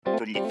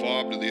From the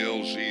fob to the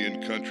LZ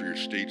in country or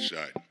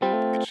stateside,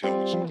 it's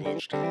Helmets and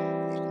Gloves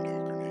time. Welcome to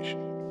Hooker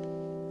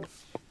Nation.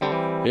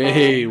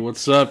 Hey,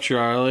 what's up,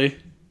 Charlie?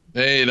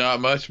 Hey, not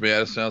much,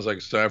 man. It sounds like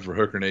it's time for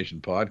Hooker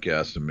Nation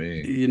podcast to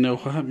me. You know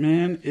what,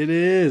 man? It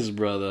is,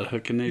 brother.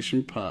 Hooker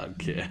Nation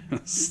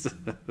podcast.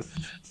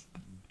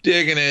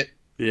 Digging it.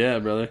 Yeah,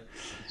 brother.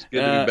 It's good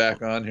to be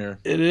back on here.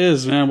 It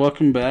is, man.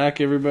 Welcome back,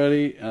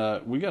 everybody.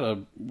 We got a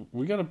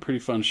pretty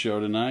fun show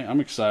tonight. I'm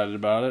excited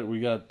about it.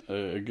 We got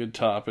a good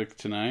topic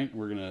tonight.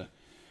 We're gonna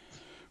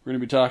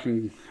be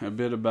talking a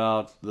bit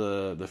about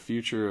the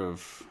future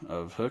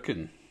of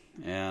hooking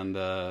and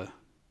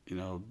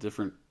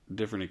different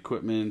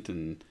equipment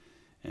and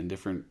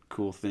different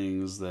cool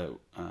things that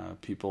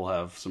people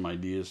have some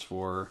ideas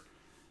for.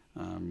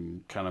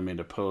 Kind of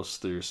made a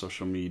post through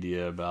social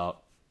media about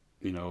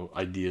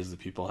ideas that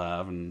people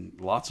have and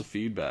lots of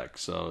feedback.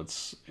 So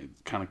it's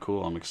kind of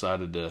cool. I'm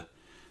excited to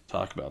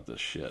talk about this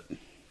shit.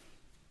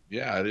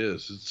 Yeah, it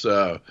is. It's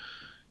I've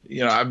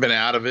been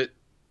out of it.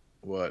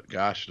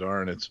 Gosh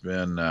darn, it's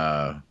been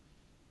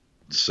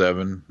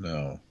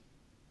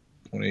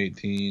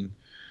 2018.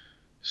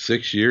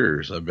 6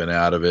 years I've been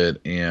out of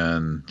it,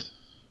 and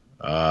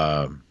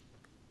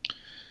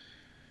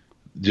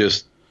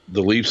just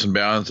the leaps and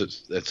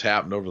bounds that's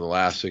happened over the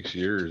last 6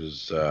 years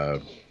is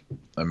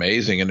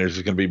amazing, and there's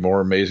going to be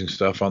more amazing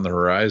stuff on the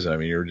horizon. I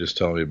mean, you were just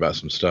telling me about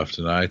some stuff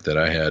tonight that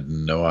I had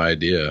no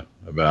idea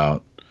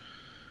about,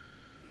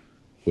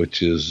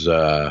 which is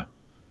I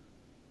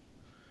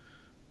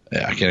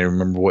can't even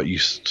remember what you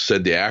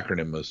said the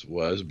acronym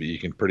was, but you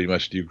can pretty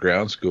much do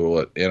ground school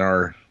at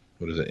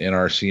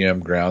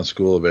NRCM ground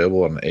school,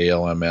 available on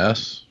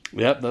ALMS.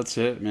 Yep, that's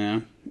it,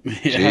 man. Yeah.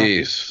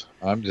 Jeez,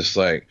 I'm just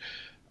like,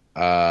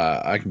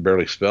 I can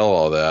barely spell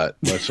all that,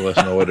 much less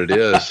know what it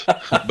is.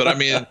 But I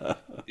mean,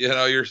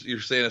 you're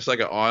saying it's like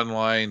an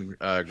online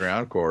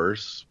ground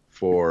course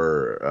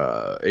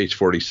for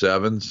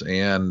H-47s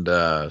and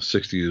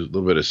 60s, a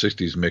little bit of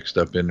 60s mixed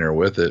up in there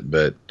with it.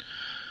 But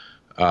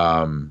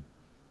I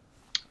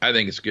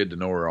think it's good to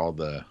know where all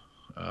the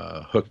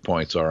hook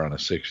points are on a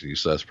 60,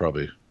 so that's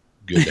probably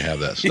good to have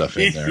that stuff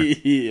in there.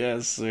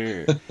 Yes,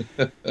 sir.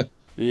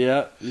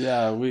 I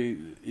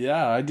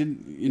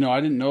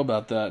didn't know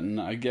about that,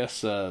 and I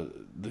guess the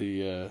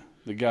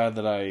guy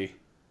that I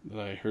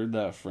heard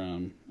that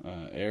from,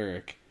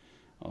 Eric,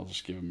 I'll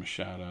just give him a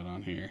shout out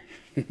on here.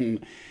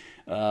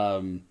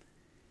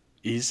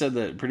 He said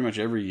that pretty much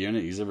every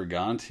unit he's ever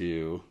gone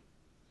to,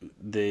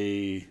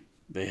 they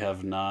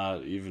have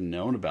not even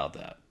known about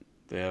that.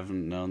 They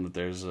haven't known that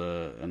there's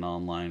an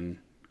online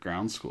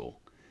ground school.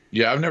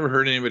 Yeah, I've never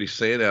heard anybody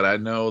say that. I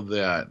know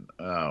that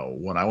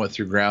when I went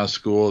through ground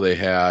school, they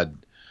had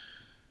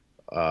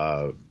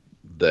the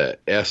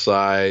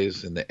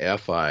SIs and the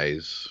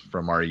FIs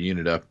from our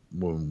unit up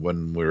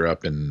when we were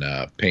up in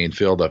Payne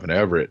Field up in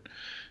Everett,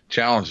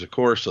 challenged the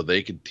course so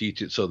they could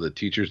teach it, so the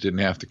teachers didn't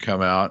have to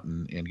come out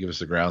and give us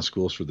the ground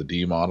schools for the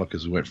D model,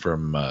 because we went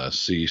from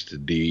C's to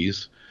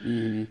D's.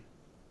 Mm-hmm.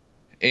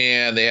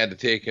 And they had to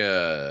take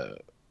I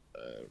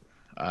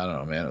don't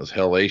know, man, it was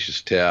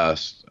hellacious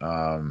test.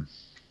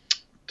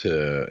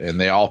 And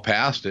they all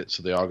passed it,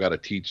 so they all got to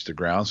teach the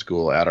ground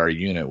school at our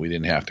unit. We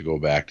didn't have to go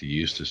back to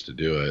Eustis to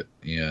do it,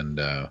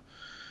 and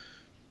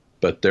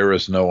but there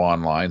was no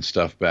online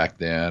stuff back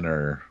then,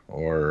 or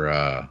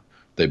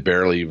they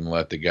barely even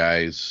let the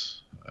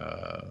guys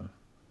that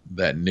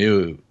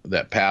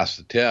passed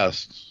the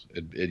test,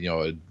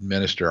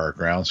 administer our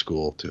ground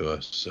school to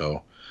us.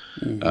 So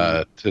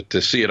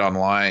to see it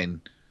online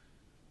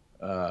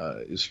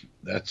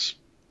that's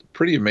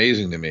pretty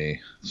amazing to me.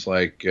 It's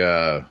like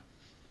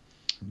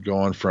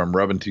going from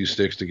rubbing two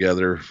sticks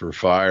together for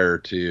fire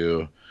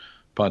to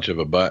punch of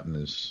a button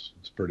is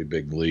a pretty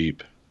big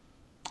leap.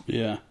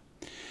 Yeah,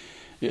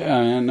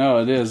 man,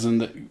 no, it is.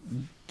 And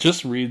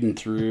just reading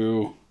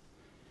through,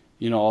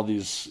 all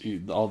this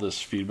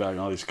feedback,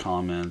 all these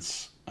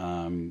comments,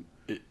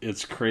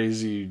 it's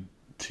crazy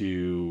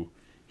to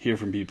hear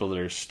from people that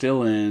are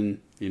still in,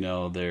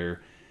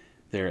 their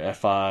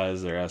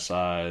FIs, their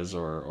SIs,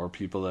 or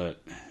people that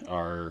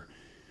are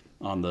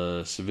on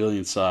the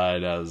civilian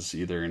side as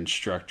either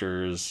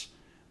instructors,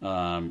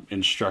 on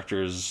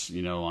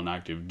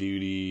active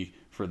duty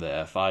for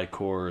the FI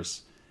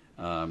course,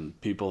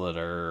 people that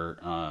are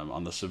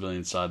on the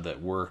civilian side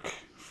that work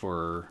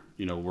for,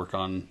 work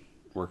on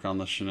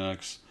the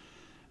Chinooks.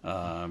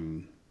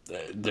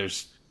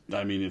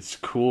 It's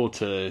cool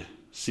to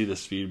see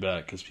this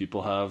feedback because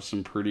people have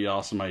some pretty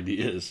awesome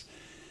ideas.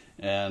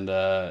 And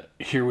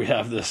here we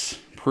have this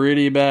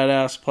pretty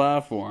badass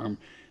platform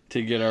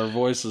to get our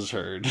voices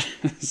heard.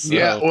 So.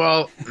 Yeah,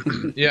 well,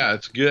 yeah,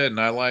 it's good. And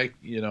I like,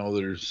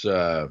 there's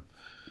on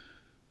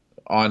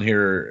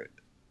here,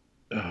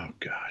 oh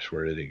gosh,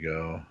 where did it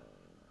go?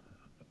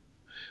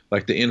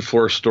 Like the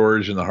in-floor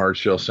storage and the hard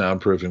shell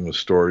soundproofing with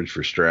storage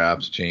for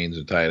straps, chains,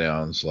 and tie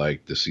downs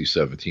like the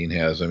C-17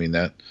 has. I mean,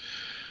 that,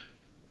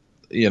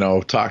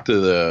 talk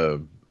to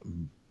the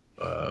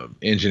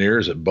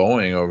engineers at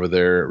Boeing over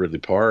there at Ridley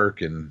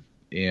Park, and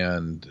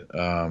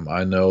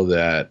I know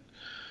that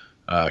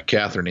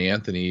Catherine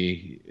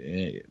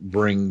Anthony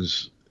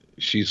brings.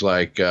 She's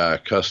like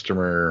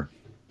customer.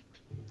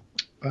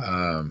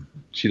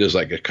 She does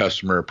like a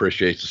customer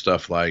appreciation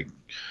stuff, like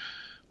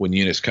when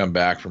units come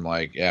back from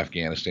like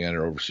Afghanistan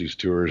or overseas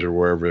tours or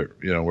wherever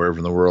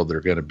in the world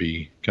they're going to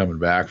be coming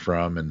back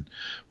from, and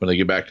when they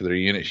get back to their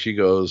unit, she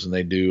goes and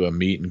they do a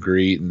meet and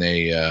greet, and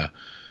they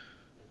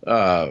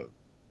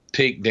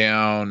take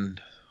down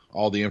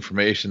all the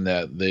information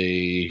that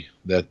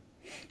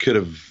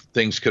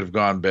things could have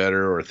gone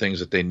better or things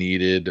that they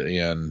needed,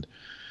 and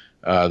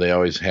they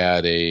always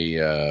had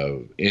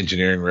a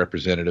engineering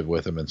representative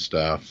with them and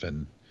stuff,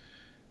 and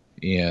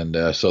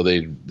so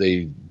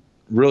they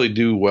really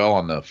do well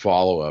on the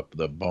follow-up,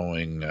 the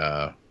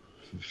Boeing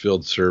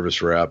field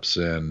service reps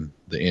and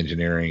the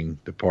engineering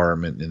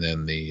department, and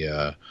then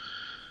the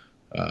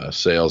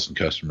sales and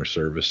customer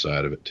service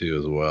side of it too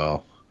as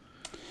well.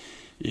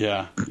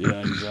 Yeah,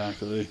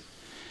 exactly.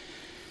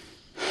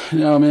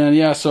 No, man,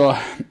 yeah, so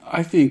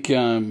I think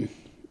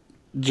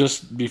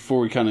just before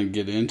we kind of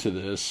get into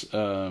this,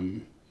 I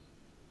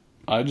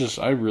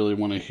really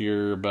want to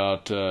hear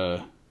about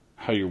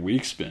how your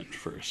week's been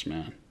first,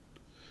 man.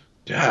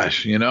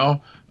 Gosh, I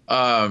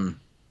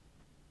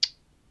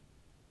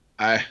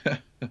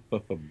oh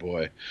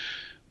boy,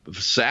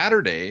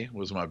 Saturday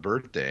was my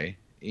birthday,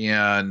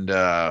 and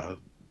a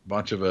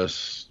bunch of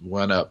us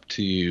went up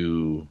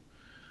to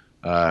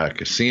a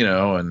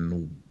casino,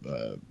 and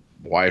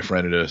wife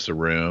rented us a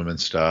room and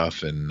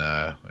stuff, and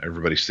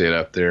everybody stayed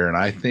up there. And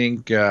I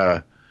think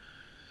I'm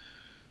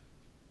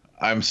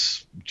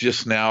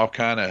just now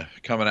kind of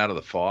coming out of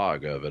the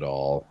fog of it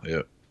all.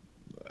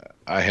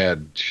 I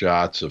had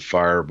shots of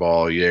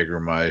Fireball,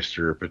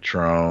 Jägermeister,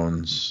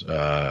 Patrons,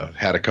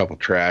 had a couple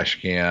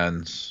trash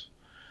cans,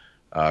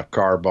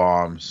 car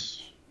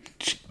bombs.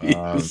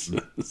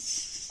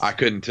 I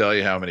couldn't tell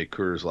you how many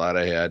Coors Light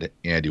I had.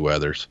 Andy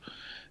Weathers.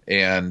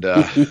 And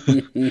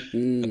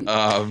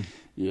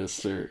yes,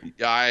 sir.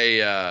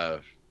 I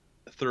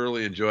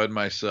thoroughly enjoyed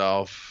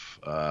myself.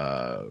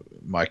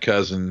 My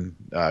cousin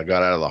got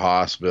out of the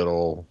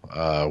hospital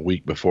a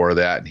week before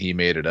that, and he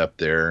made it up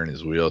there in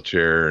his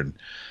wheelchair. And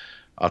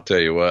I'll tell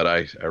you what,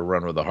 I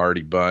run with a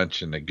Hardy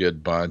bunch and a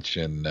good bunch,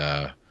 and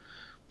it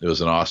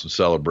was an awesome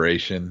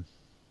celebration.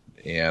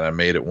 And I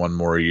made it one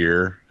more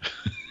year.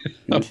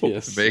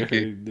 Yes, sir,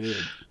 you did.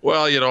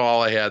 Well,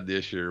 all I had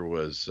this year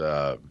was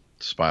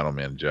spinal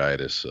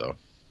meningitis, so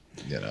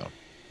no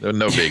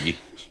biggie.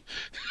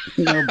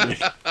 No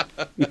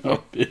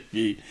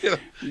biggie.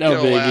 No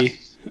biggie.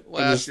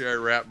 Last year I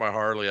wrapped my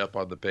Harley up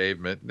on the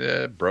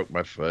pavement, broke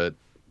my foot,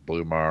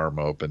 blew my arm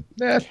open.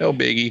 No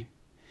biggie.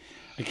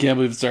 I can't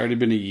believe it's already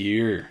been a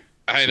year.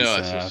 I know,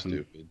 it's so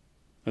stupid.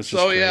 That's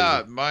just crazy.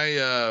 Yeah,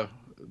 my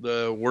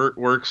the work,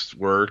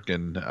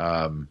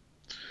 and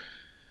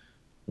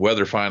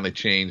weather finally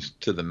changed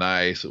to the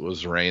nice. It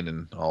was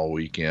raining all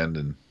weekend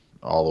and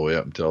all the way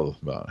up until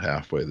about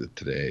halfway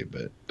today.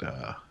 But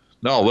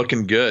no,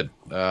 looking good.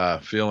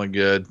 Feeling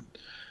good.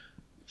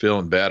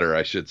 Feeling better,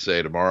 I should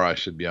say. Tomorrow I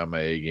should be on my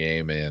A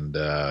game and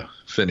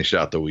finish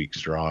out the week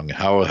strong.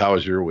 How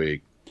was your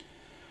week?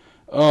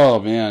 Oh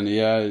man,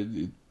 yeah,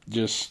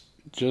 just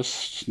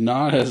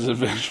not as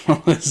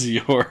eventful as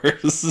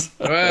yours.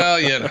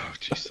 Well,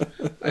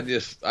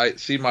 geez, I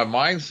see. My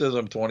mind says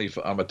I'm a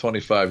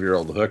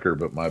 25-year-old hooker,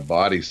 but my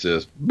body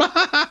says,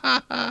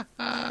 that's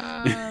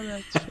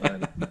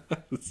funny.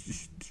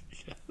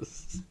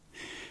 Yes.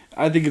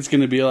 I think it's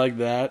going to be like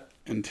that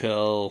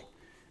until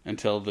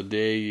the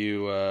day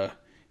you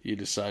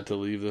decide to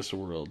leave this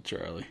world,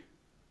 Charlie.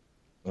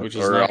 Which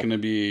is not going to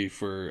be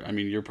for. I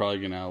mean, you're probably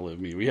going to outlive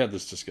me. We had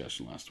this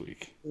discussion last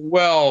week.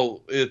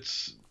 Well,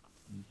 it's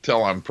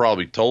till I'm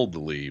probably told to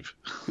leave.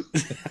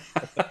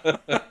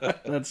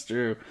 That's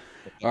true.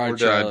 All right,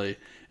 Charlie.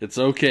 It's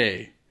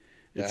okay.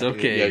 It's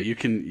okay. Yeah, you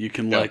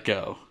can let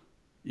go.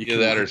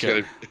 That or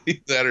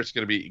it's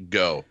gonna be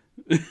go.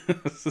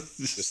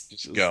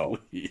 just go.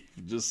 Leave.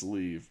 Just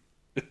leave.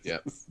 Yeah.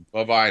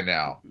 Bye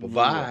now.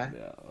 Bye.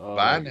 Oh,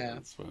 bye now.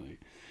 That's funny.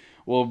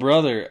 Well,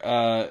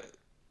 brother,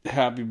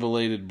 happy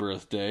belated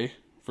birthday.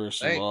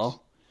 First Thanks. of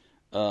all,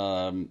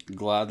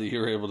 glad that you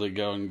were able to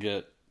go and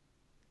get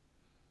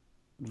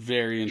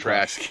very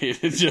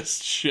intoxicated,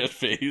 just shit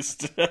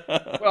faced.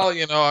 Well,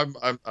 I'm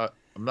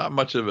not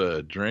much of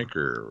a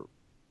drinker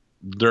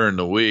during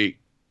the week,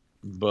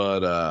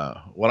 but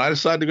when I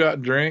decide to go out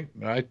and drink,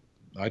 I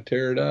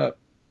tear it up.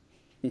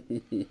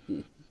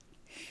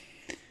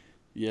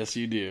 Yes,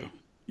 you do.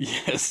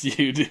 Yes,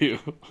 you do.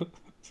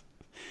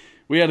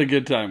 We had a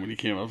good time when you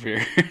came up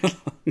here.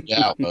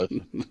 Yeah, it was a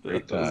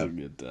great time. It was a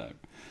good time.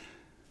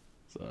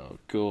 So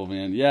cool,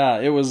 man. Yeah,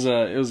 it was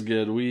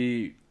good.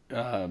 We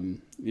I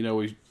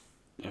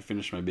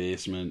finished my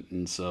basement,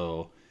 and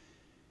so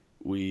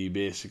we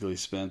basically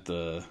spent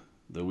the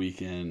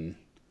weekend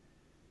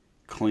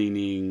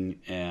cleaning,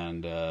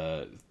 and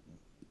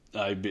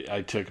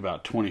I took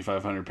about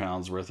 2,500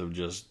 pounds worth of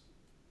just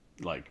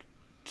like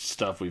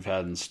stuff we've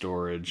had in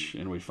storage,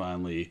 and we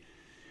finally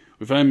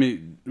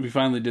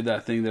did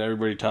that thing that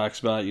everybody talks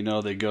about.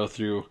 They go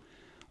through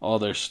all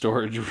their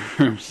storage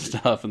room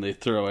stuff, and they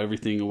throw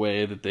everything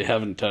away that they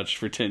haven't touched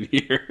for 10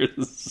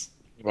 years.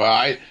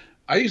 Well,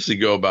 I usually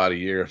go about a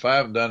year. If I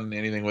haven't done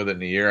anything with it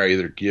in a year, I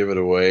either give it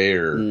away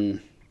or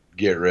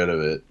get rid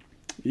of it.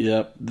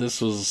 Yep,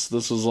 this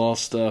was all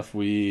stuff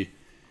we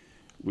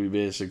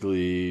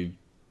basically,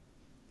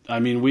 I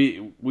mean,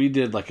 we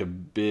did like a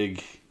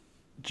big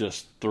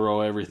just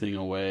throw everything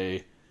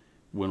away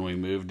when we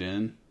moved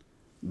in,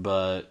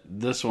 but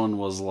this one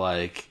was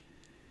like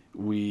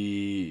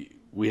we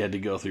had to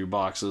go through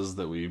boxes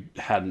that we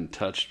hadn't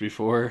touched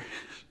before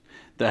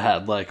that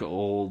had like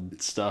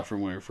old stuff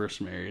from when we were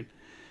first married.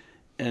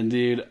 And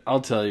dude,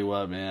 I'll tell you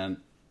what, man,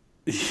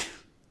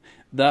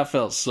 that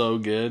felt so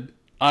good.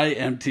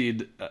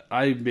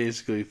 I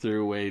basically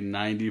threw away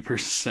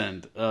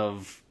 90%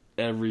 of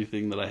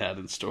everything that I had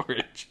in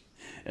storage,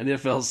 and it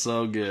felt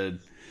so good.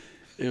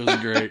 It was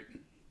great.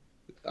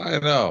 I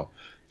know.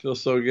 It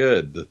feels so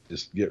good to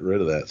just get rid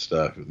of that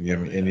stuff.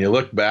 And you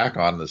look back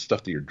on the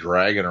stuff that you're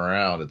dragging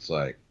around, it's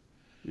like,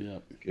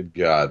 yep. Good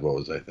God, what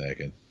was I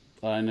thinking?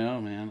 I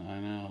know, man. I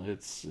know.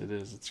 It's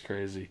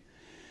crazy.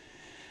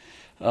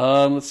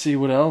 Let's see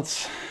what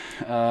else.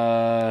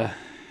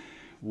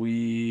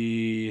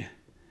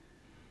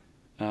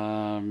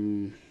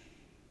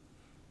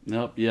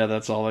 Nope. Yeah,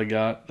 that's all I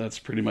got. That's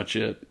pretty much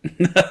it.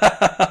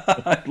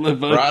 I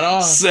live a right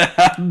on.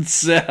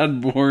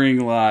 sad,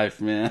 boring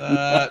life, man.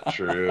 Not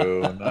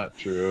true. Not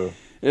true.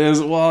 It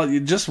is, well,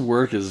 just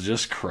work is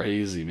just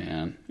crazy,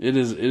 man. It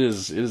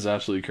is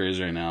absolutely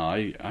crazy right now.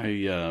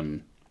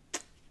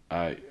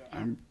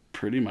 I'm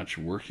pretty much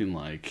working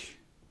like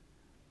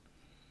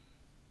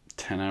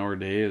 10-hour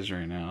days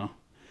right now,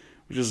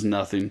 which is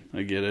nothing.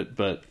 I get it,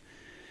 but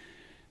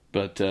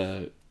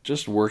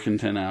just working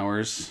 10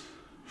 hours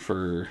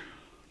for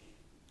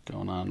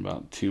going on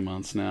about 2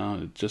 months now,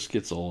 it just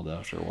gets old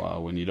after a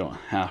while when you don't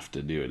have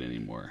to do it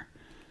anymore.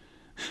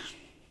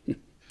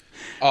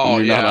 Oh,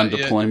 you're yeah, not on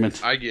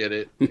deployment. I get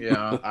it.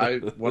 Yeah,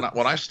 when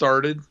I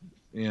started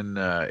in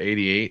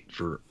 '88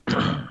 for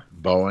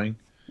Boeing,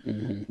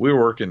 we were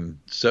working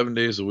 7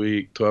 days a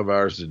week, 12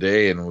 hours a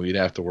day, and we'd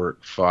have to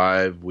work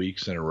 5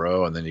 weeks in a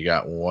row, and then you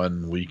got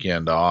one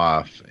weekend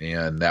off,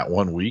 and that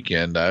one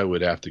weekend I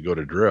would have to go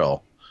to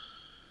drill.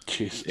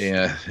 Jesus.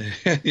 And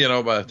by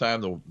the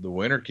time the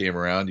winter came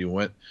around,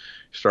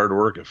 started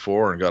work at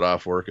 4 and got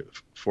off work at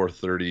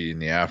 4:30 in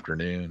the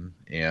afternoon,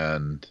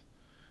 and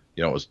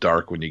it was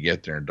dark when you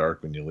get there and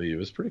dark when you leave. It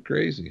was pretty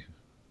crazy.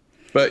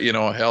 But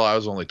hell, I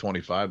was only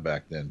 25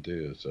 back then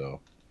too, so.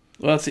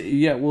 Well, it's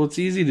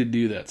easy to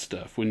do that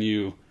stuff when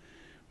you're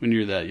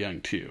that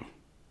young too.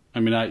 I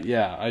mean,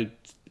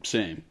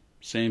 same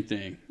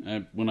thing.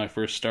 When I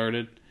first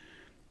started,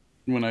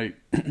 when I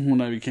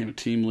became a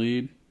team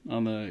lead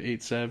on the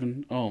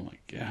 8-7, oh my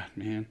God,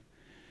 man.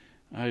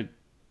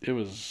 It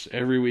was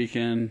every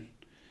weekend.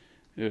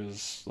 It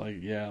was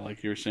like you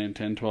were saying,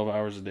 10, 12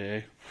 hours a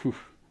day. Whew,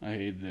 I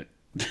hated it.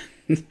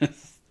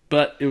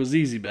 But it was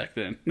easy back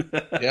then.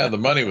 Yeah, the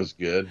money was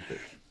good.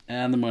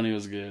 And the money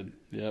was good.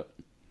 Yep,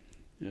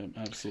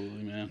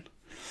 absolutely, man.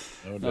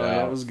 No doubt.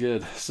 That was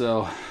good.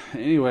 So,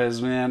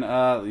 anyways, man,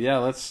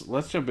 let's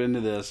jump into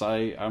this.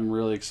 I'm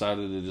really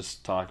excited to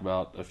just talk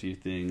about a few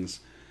things.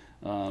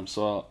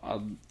 So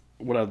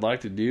what I'd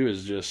like to do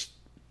is just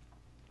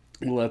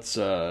let's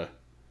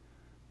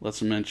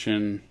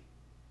mention,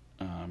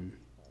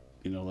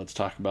 let's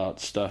talk about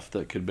stuff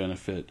that could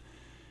benefit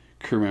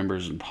crew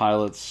members and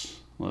pilots.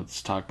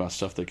 Let's talk about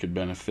stuff that could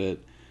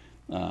benefit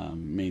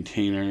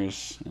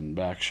maintainers and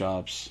back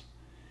shops,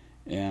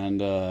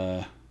 and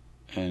yeah,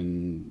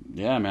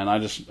 man,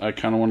 I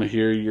kind of want to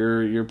hear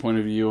your point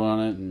of view on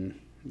it, and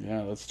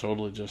yeah, let's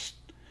totally just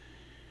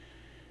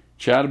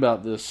chat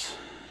about this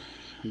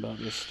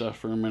stuff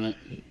for a minute.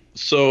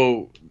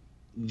 So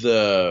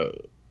the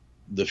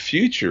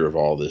future of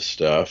all this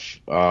stuff,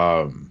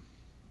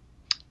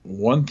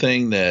 one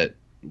thing that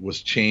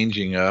was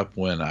changing up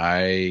when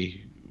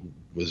I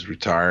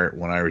retired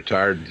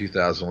in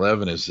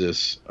 2011 is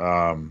this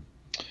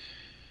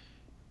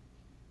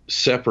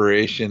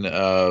separation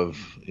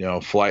of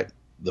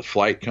the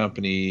flight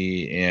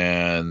company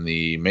and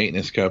the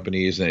maintenance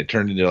companies, and it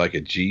turned into like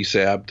a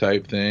GSAB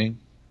type thing.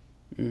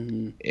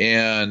 Mm-hmm.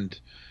 And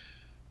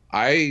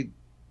I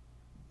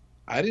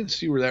didn't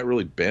see where that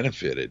really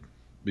benefited,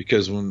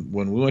 because when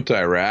we went to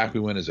Iraq, we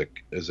went as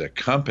a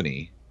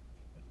company,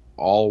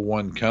 all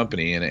one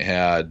company, and it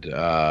had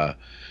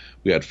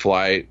we had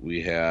flight,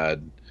 we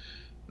had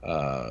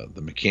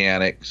the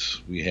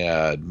mechanics, we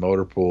had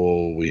motor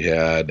pool, we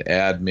had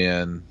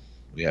admin,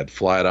 we had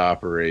flight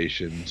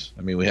operations.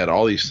 I mean, we had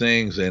all these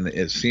things, and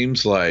it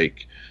seems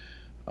like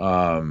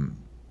the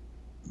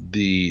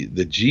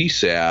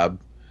GSAB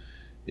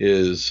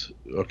is,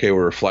 okay,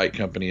 we're a flight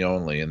company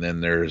only, and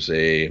then there's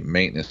a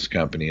maintenance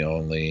company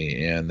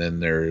only, and then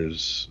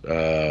there's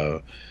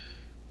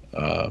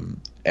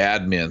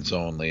admins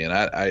only. And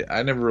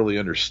I never really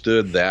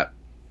understood that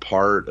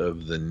part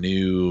of the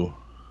new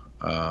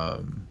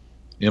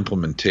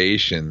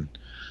implementation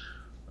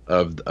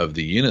of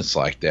the units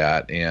like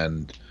that.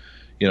 And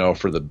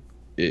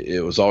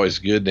it was always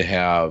good to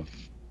have,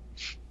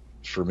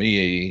 for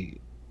me,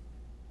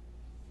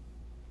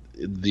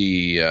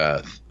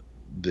 the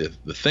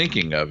the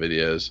thinking of it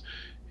is,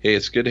 hey,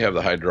 it's good to have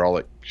the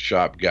hydraulic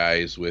shop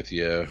guys with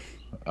you,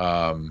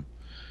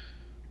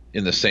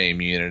 in the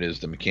same unit as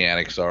the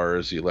mechanics are,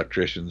 as the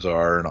electricians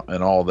are,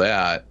 and all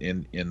that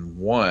in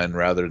one,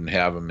 rather than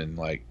have them in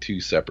like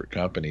two separate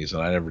companies.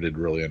 And I never did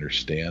really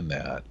understand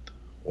that,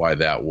 why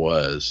that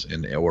was,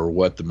 or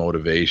what the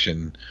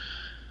motivation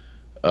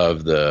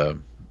of the,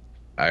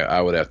 I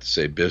would have to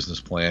say,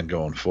 business plan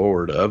going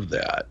forward of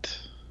that.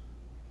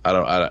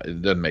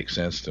 It doesn't make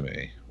sense to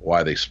me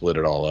why they split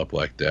it all up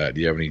like that.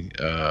 Do you have any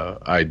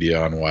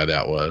idea on why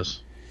that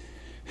was?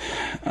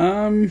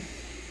 I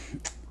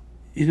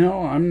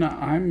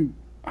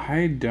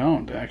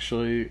don't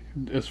actually,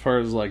 as far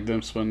as like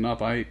them splitting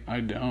up, I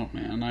don't,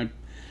 man.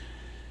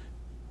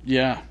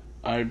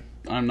 I'm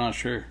not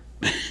sure.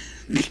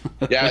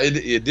 Yeah,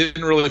 it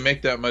didn't really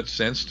make that much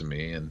sense to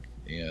me,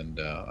 and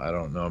I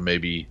don't know,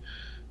 maybe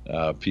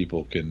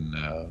people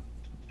can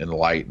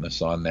enlighten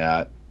us on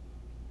that,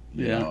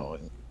 you know,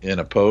 in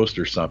a post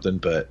or something.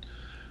 But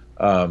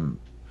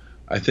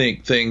I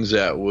think things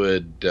that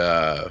would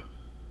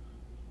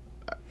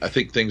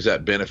things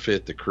that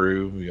benefit the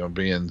crew, you know,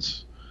 being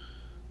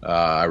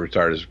I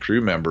retired as a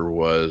crew member,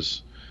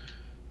 was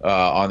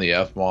on the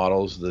F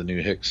models, the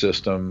new Hicks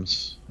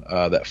systems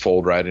that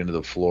fold right into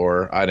the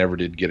floor. I never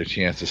did get a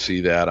chance to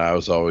see that. I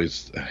was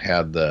always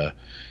had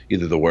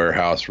either the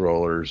warehouse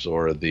rollers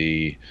or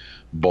the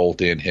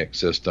bolt-in Hicks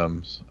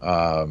systems.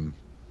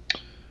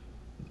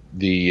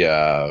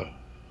 The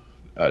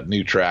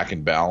new track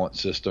and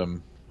balance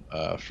system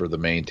for the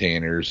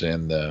maintainers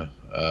and the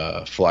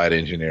flight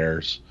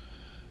engineers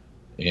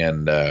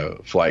and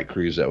flight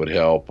crews that would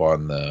help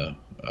on the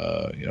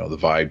the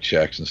vibe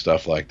checks and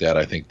stuff like that.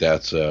 I think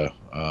that's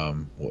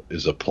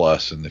is a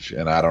plus,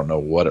 and I don't know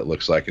what it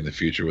looks like in the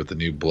future with the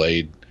new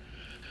blade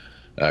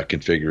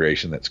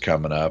configuration that's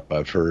coming up.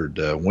 I've heard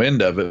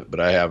wind of it, but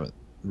I haven't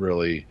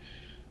really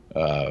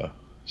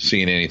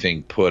seen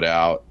anything put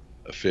out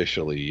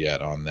officially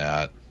yet on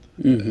that.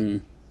 Mm-hmm.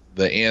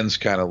 The ends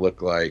kind of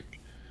look like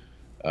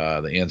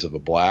the ends of a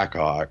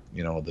Blackhawk,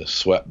 you know, the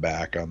swept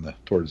back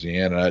towards the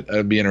end. And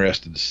I'd be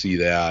interested to see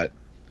that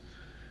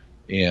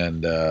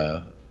and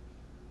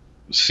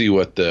see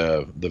what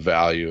the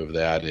value of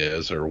that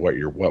is, or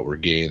what we're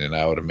gaining.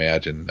 I would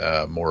imagine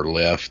more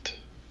lift.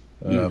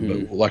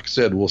 Mm-hmm. But like I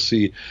said, we'll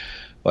see.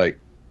 Like,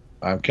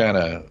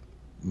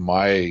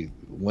 my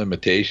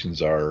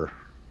limitations are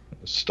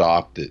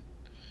stopped at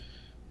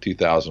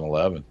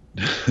 2011.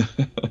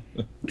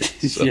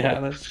 So, yeah,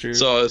 that's true.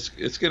 So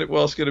it's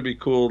gonna be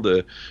cool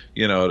to,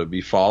 to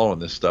be following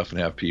this stuff and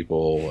have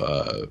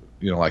people,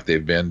 like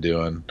they've been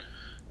doing,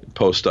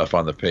 post stuff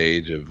on the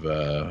page of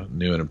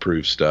new and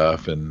improved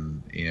stuff,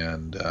 and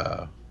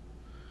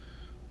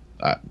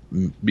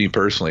me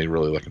personally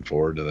really looking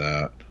forward to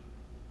that.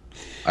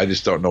 I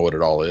just don't know what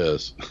it all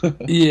is.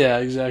 Yeah,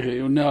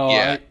 exactly. No,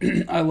 Yeah.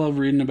 I love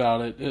reading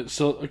about it.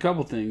 So a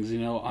couple things,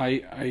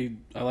 I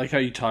like how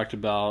you talked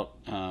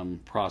about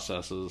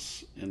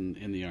processes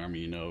in the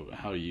Army.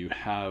 How you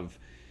have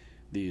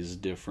these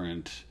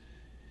different,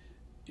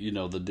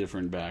 the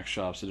different back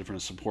shops, the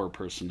different support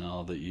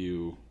personnel that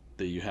you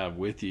have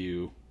with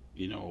you,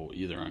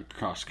 either on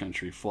cross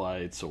country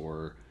flights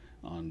or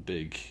on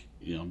big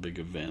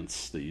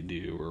events that you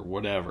do or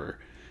whatever.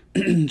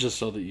 Just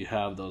so that you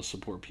have those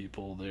support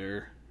people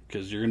there,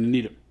 because you're going to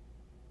need them.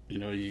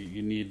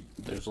 You need.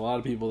 There's a lot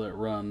of people that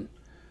run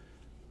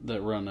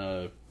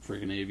a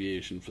freaking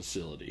aviation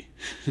facility.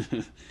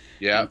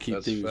 Yeah, keep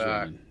that's things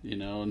fact.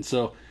 running. And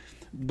so,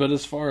 but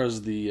as far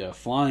as the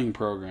flying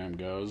program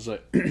goes,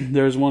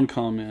 there's one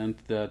comment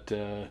that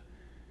an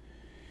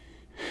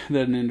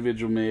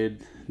individual made,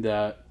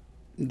 that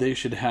they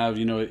should have.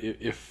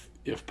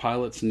 If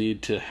pilots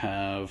need to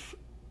have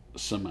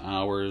some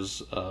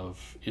hours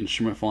of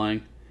instrument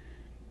flying,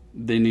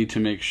 they need to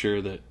make sure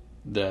that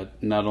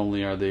not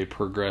only are they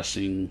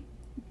progressing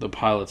the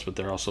pilots, but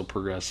they're also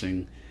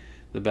progressing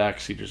the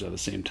backseaters at the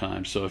same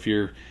time. So if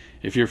you're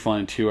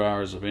flying 2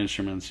 hours of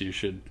instruments, you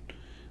should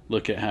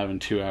look at having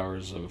 2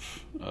 hours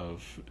of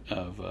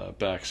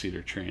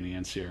backseater training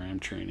and CRM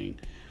training,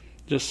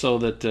 just so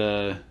that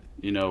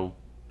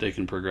they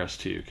can progress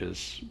too,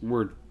 because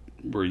we're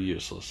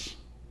useless.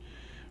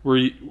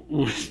 We're,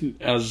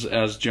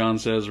 as John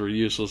says, we're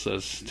useless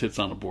as tits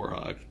on a boar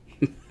hog.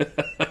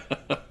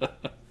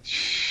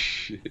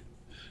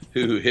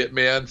 Who,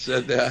 Hitman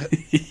said that?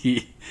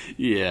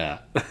 Yeah.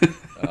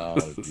 Oh,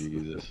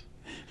 Jesus.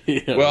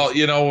 Yeah. Well,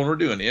 when we're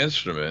doing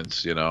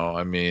instruments,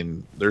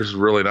 there's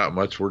really not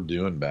much we're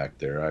doing back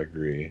there. I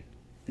agree.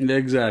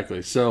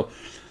 Exactly. So,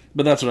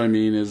 but that's what I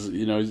mean is,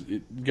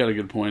 you got a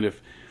good point.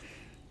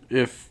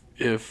 If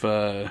you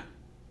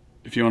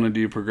want to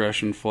do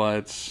progression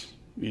flights,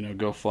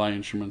 go fly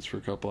instruments for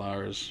a couple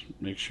hours.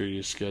 Make sure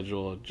you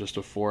schedule just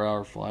a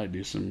 4-hour flight.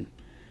 Do some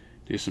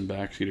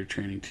backseater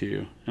training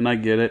too. And I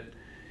get it.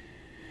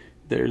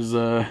 There's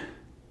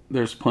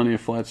plenty of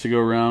flights to go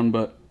around,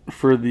 but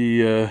for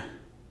the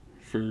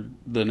for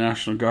the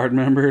National Guard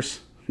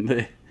members,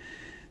 they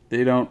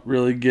don't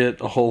really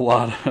get a whole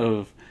lot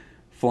of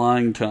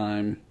flying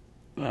time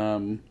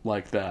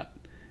like that.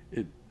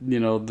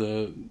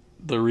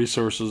 The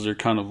resources are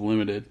kind of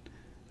limited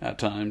at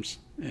times,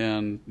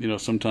 and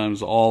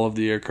sometimes all of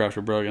the aircraft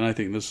are broken. I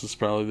think this is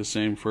probably the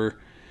same for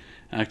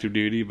active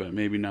duty, but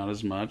maybe not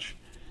as much.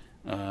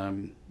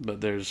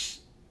 But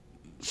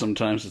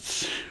sometimes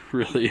it's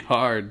really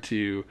hard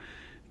to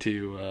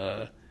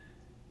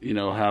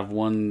have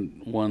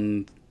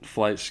one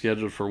flight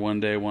scheduled for one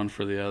day, one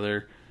for the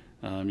other.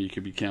 You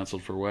could be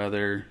canceled for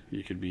weather.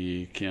 You could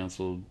be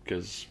canceled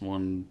because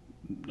one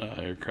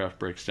aircraft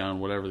breaks down,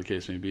 whatever the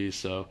case may be.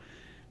 So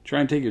try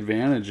and take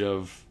advantage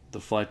of the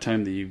flight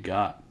time that you've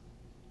got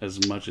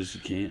as much as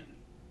you can.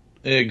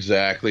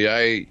 Exactly.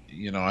 I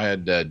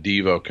had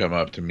Devo come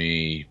up to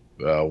me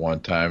one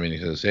time, and he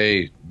says,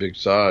 "Hey, Big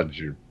Sodge,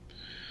 you're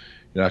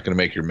not going to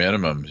make your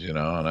minimums, And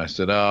I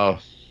said, "Oh,"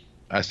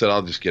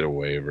 "I'll just get a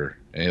waiver."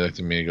 And he looked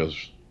at me and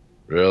goes,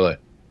 "Really?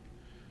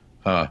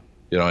 Huh?"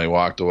 He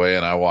walked away,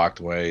 and I walked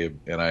away,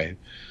 and I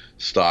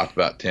stopped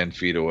about 10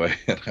 feet away,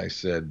 and I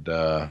said,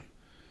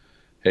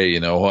 "Hey, you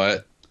know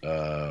what?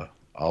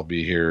 I'll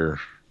be here.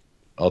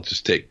 I'll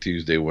just take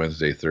Tuesday,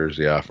 Wednesday,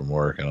 Thursday off from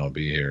work, and I'll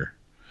be here."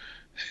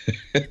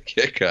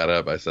 Get caught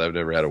up. I said, "I've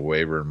never had a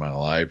waiver in my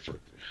life for,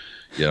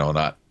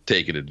 not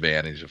taking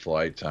advantage of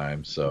flight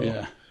time." So,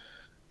 yeah.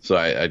 So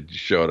I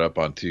showed up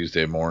on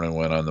Tuesday morning,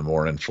 went on the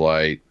morning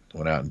flight,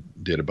 went out and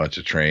did a bunch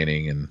of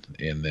training,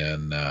 and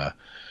then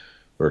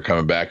we were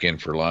coming back in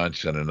for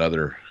lunch, and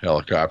another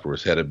helicopter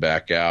was headed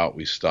back out.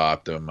 We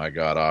stopped them. I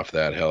got off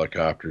that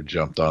helicopter,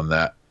 jumped on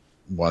that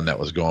one that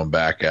was going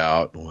back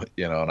out,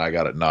 and I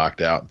got it knocked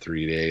out in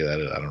 3 days.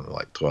 I don't know,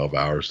 like 12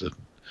 hours to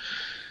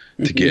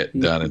get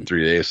done in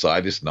 3 days. So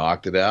I just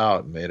knocked it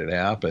out and made it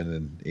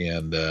happen.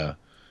 And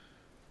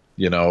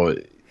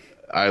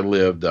I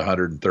lived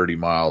 130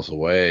 miles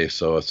away,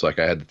 so it's like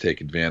I had to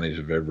take advantage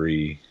of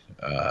every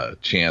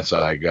chance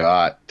I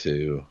got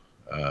to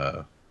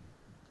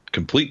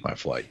complete my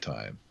flight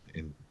time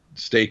and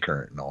stay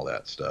current and all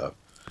that stuff.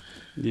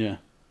 Yeah.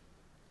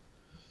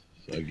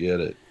 So I get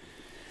it.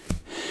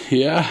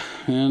 Yeah,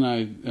 and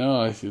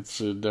it's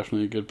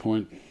definitely a good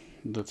point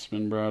that's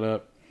been brought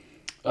up.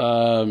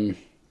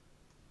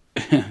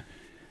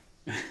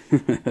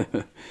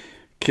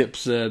 Kip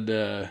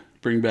said,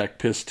 "Bring back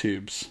piss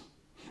tubes."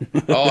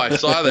 Oh, I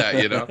saw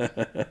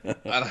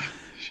that.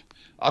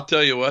 I'll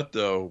tell you what,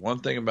 though. One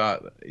thing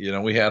about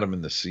we had them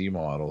in the C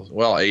models,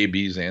 well, A,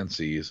 Bs, and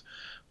Cs.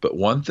 But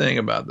one thing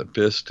about the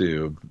piss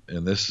tube,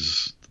 and this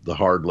is the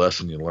hard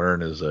lesson you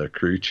learn as a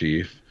crew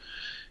chief,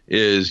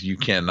 is you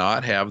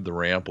cannot have the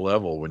ramp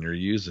level when you're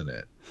using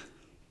it.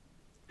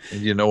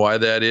 And you know why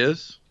that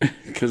is?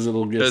 Because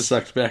it'll get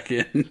sucked back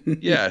in.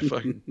 Yeah,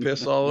 fucking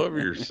piss all over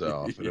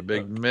yourself in a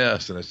big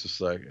mess, and it's just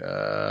like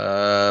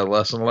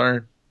lesson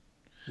learned.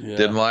 Yeah.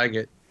 Didn't like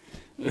it.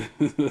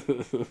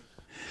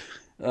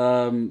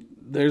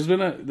 There's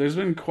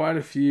been quite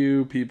a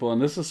few people,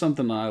 and this is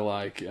something I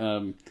like.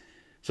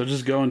 So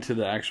just going to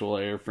the actual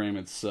airframe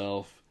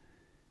itself,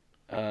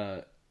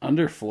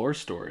 under floor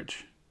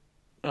storage.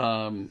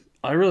 I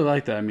really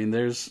like that. I mean,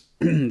 there's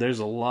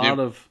a lot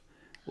of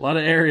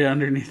area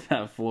underneath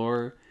that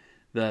floor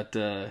that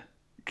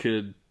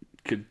could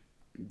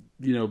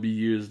be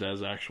used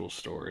as actual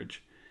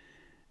storage,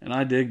 and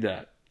I dig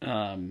that.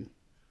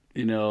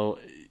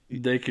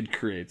 They could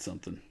create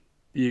something.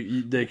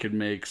 They could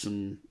make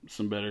some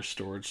better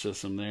storage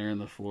system there in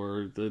the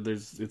floor.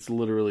 It's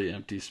literally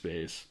empty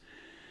space.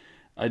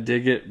 I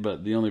dig it,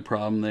 but the only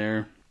problem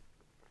there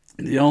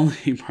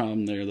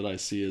that I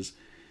see is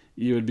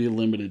you would be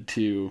limited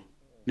to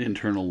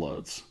internal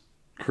loads,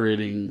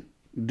 creating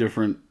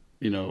different,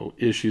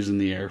 issues in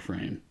the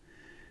airframe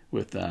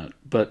with that.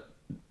 But,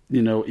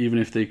 even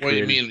if they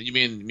create... Well, you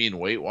mean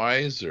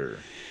weight-wise, or...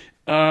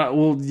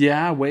 Well,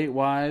 yeah,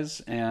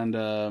 weight-wise,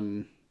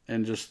 and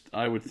just,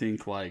 I would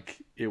think, like,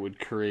 it would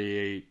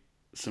create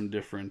some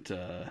different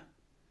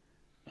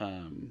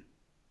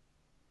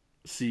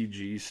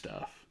CG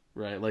stuff.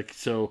 Right, like,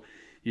 so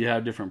you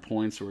have different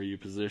points where you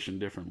position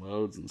different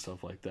loads and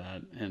stuff like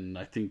that, and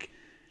I think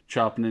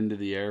chopping into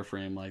the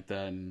airframe like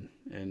that and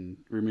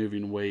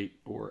removing weight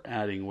or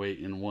adding weight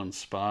in one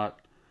spot,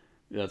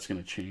 that's going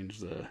to change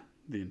the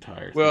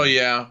entire thing. Well,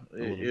 yeah,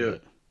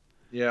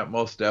 yeah,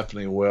 most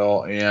definitely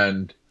will,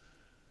 and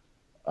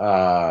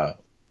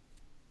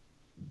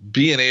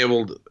being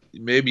able to,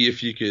 maybe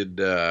if you could,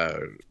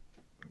 in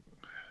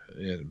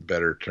a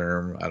better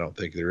term, I don't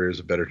think there is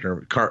a better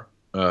term,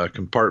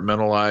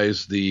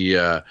 compartmentalize the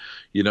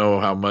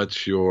how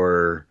much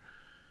your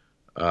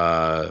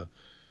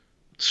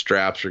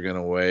straps are going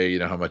to weigh,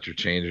 how much your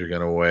chains are going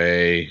to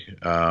weigh.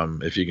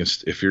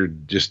 If you're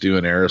just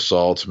doing air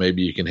assaults,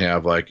 maybe you can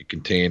have like a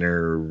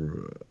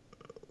container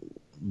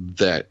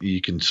that you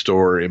can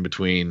store in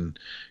between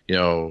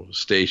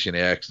station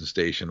X and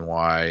station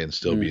Y and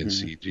still be in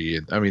CG.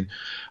 And I mean,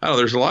 I don't know,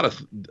 there's a lot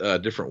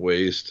of different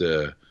ways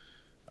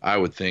I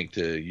would think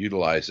to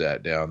utilize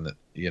that down the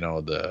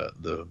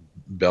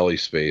belly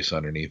space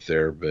underneath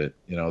there, but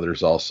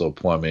there's also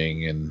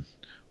plumbing and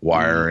Mm.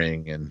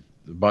 wiring and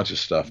a bunch of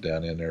stuff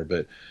down in there.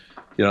 But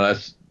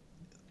that's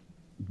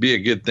be a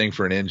good thing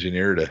for an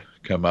engineer to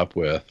come up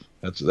with.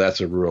 That's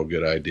a real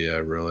good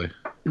idea, really.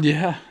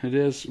 Yeah, it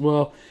is.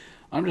 Well,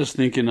 I'm just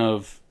thinking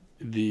of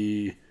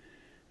the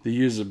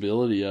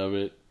usability of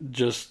it,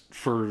 just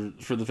for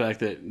the fact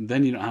that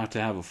then you don't have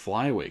to have a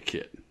flyaway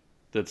kit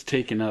that's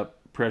taking up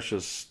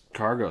precious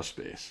cargo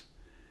space.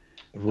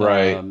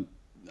 Right.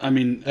 I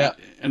mean, Yeah.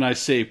 and I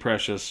say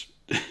precious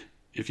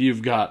if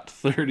you've got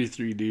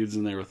 33 dudes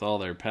in there with all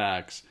their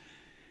packs,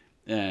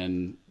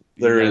 and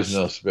There is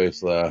no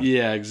space left.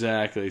 yeah,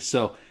 exactly.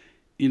 So,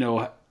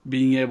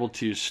 being able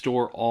to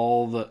store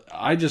all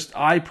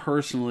I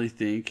personally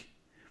think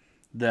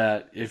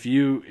that if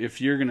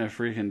you're gonna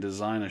freaking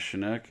design a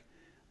Chinook,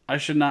 I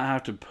should not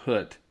have to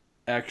put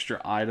extra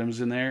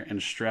items in there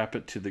and strap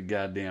it to the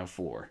goddamn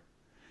floor.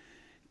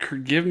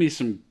 Give me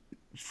some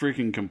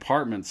freaking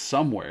compartments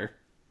somewhere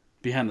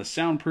behind the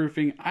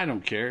soundproofing. I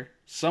don't care,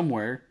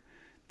 somewhere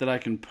that I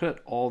can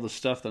put all the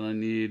stuff that I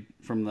need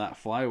from that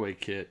flyaway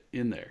kit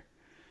in there.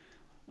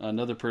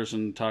 Another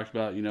person talked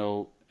about,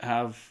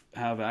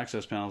 have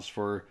access panels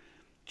for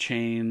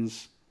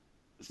chains,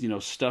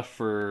 stuff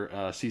for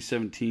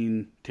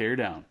C-17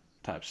 teardown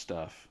type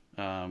stuff,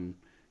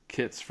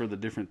 kits for the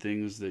different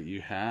things that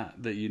you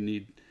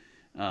need.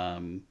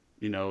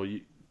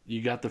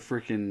 You got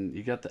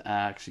you got the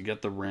axe, you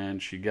got the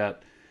wrench, you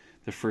got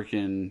the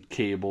freaking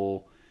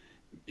cable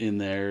in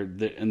there,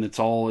 and it's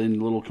all in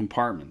little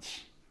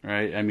compartments,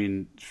 right? I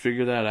mean,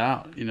 figure that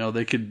out.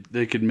 They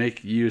could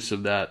make use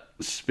of that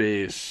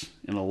space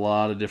in a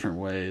lot of different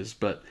ways,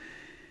 but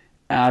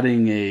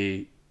adding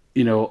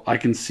I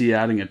can see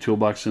adding a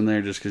toolbox in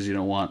there just because you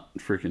don't want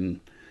freaking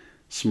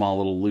small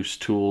little loose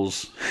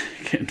tools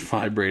getting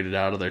vibrated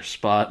out of their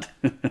spot.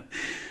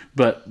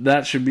 But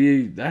that should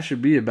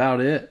be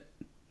about it.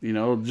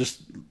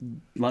 Just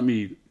let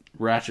me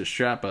ratchet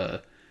strap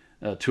a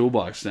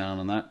toolbox down,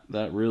 and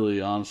that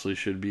really honestly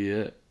should be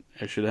it.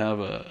 I should have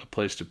a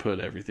place to put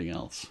everything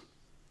else.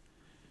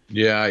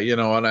 Yeah,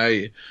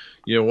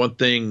 and one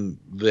thing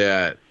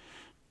that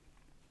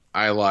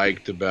I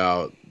liked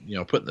about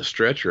putting the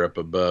stretcher up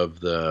above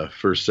the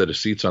first set of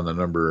seats on the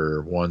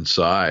number one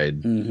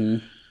side. Mm-hmm.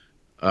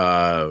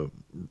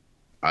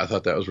 I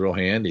thought that was real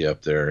handy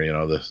up there.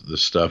 The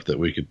stuff that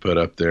we could put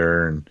up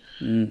there and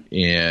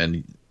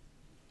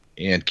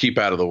keep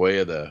out of the way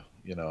of the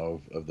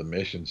of the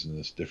missions and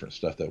this different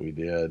stuff that we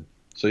did.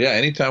 So yeah,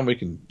 anytime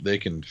they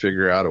can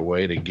figure out a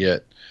way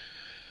to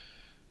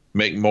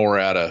make more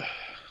out of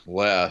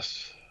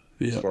less,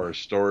 Yep. as far as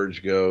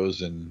storage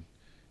goes and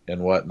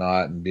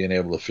whatnot, and being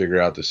able to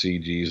figure out the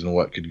CGs and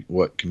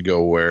what can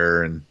go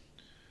where, and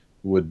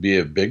would be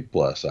a big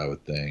plus, I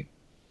would think.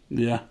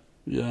 Yeah,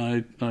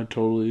 I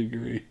totally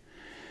agree.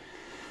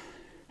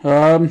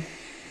 I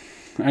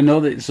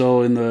know that.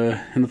 So in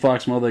the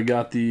Fox model, they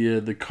got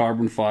the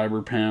carbon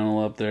fiber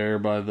panel up there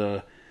by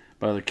the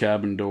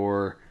cabin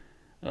door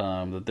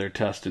that they're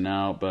testing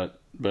out. But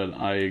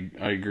I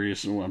agree.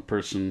 So one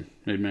person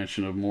made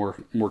mention of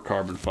more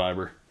carbon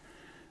fiber.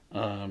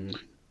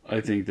 I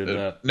think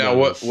that now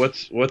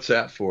what's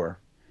that for?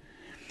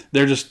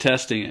 They're just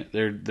testing it.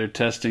 They're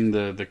testing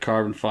the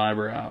carbon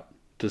fiber out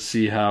to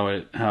see how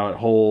it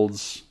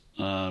holds.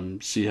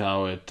 See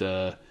how it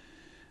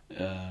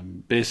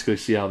basically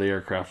see how the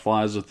aircraft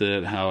flies with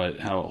it, how it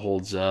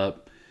holds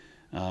up.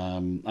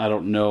 I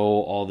don't know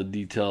all the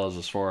details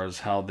as far as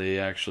how they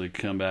actually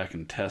come back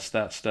and test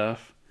that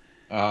stuff.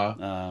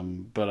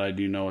 But I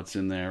do know it's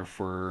in there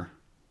for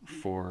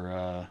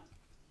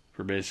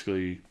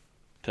basically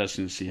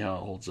testing to see how it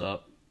holds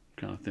up,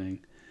 kind of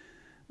thing.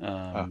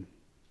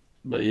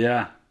 But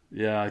yeah,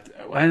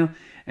 and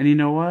you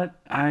know what?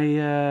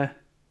 I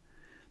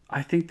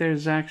think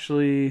there's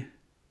actually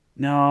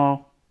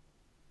no,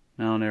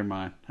 never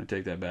mind. I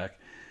take that back.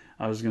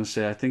 I was gonna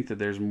say I think that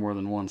there's more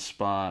than one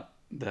spot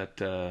that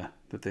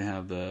they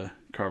have the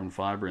carbon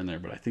fiber in there,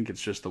 but I think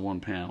it's just the one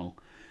panel.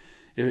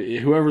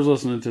 Whoever's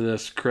listening to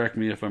this, correct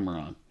me if I'm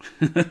wrong.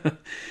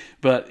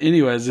 But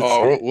anyways,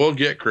 we'll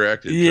get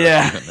corrected.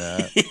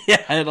 Yeah,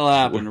 yeah, it'll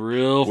happen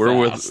real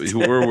fast.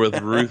 We're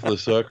with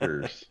ruthless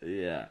hookers.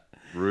 Yeah,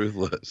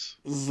 ruthless.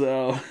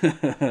 So,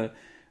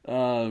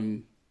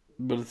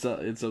 but it's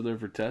up there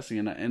for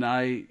testing, and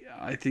I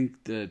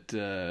think that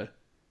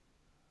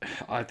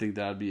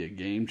that'd be a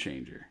game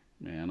changer,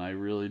 man. I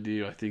really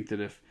do. I think that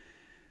if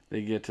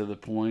they get to the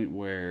point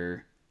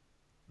where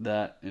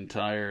that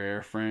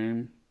entire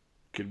airframe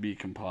could be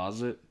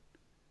composite,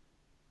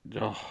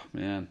 oh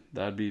man,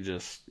 that'd be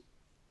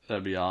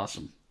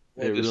awesome.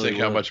 Well, just think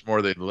how much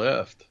more they'd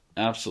lift.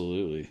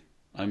 Absolutely.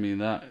 I mean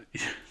that.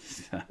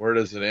 Where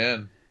does it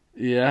end?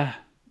 Yeah,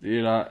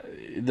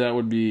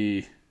 that'd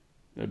be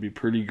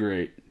pretty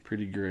great,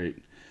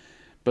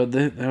 But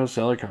those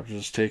helicopters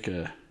just take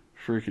a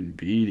freaking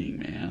beating,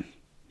 man.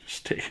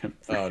 Just take a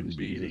freaking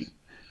beating.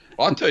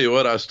 Well, I'll tell you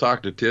what. I was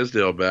talking to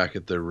Tisdale back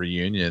at the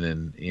reunion,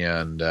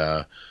 and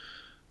I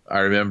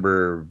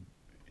remember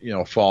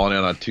falling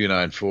in on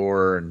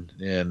 294 and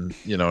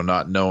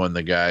not knowing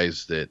the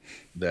guys that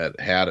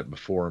had it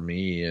before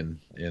me and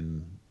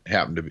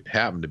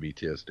happened to be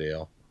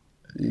Tisdale.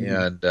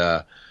 And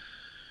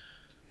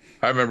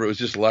I remember it was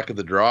just luck of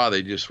the draw.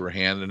 They just were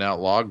handing out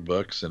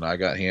logbooks, and I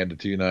got handed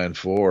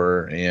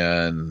 294,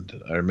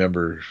 and I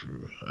remember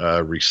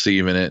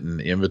receiving it and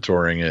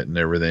inventorying it and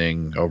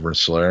everything over in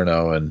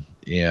Salerno,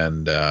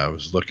 and I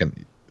was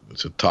looking,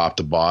 it's a top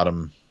to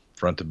bottom,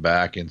 front to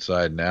back,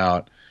 inside and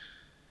out,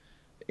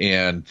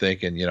 and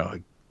thinking,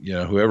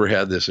 whoever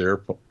had this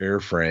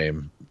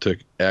airframe took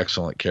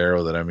excellent care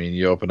of it. I mean,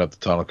 you open up the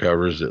tunnel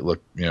covers, it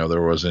looked,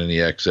 there wasn't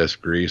any excess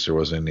grease, there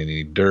wasn't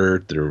any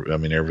dirt.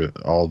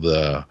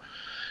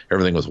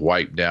 Everything was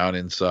wiped down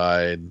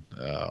inside.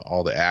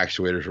 All the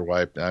actuators were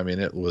wiped. I mean,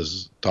 it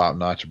was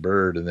top-notch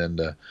bird. And then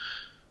to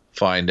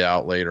find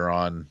out later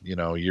on,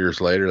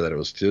 years later, that it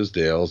was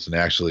Tisdale's, and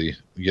actually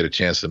get a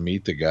chance to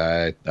meet the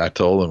guy, I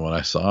told him when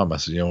I saw him, I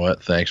said, you know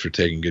what, thanks for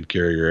taking good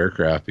care of your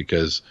aircraft,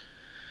 because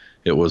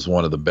it was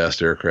one of the best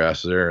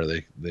aircrafts there.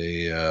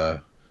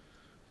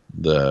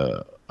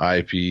 The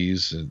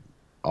IPs and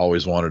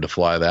always wanted to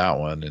fly that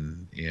one,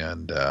 and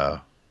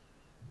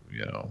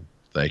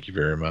thank you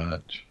very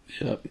much.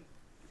 Yep.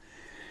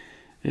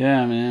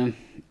 Yeah, man.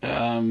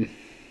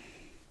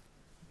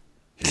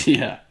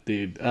 Yeah,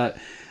 dude. I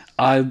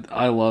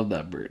love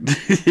that bird.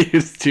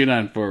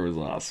 294 was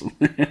awesome.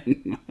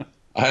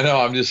 I know.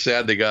 I'm just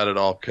sad they got it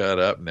all cut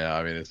up now.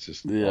 I mean, it's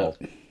just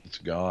it's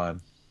gone.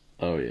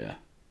 Oh yeah.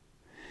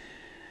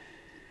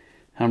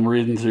 I'm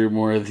reading through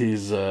more of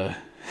these. Oh,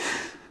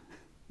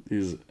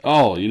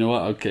 you know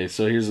what? Okay,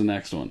 so here's the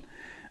next one.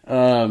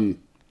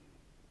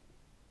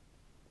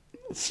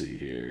 Let's see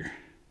here.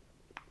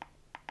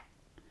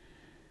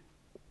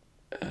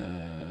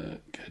 God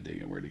dang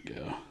it, where'd it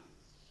go?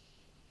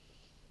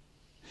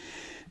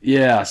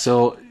 Yeah,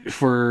 so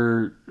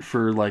for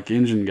like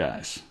engine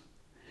guys,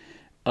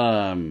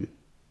 and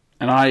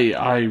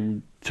I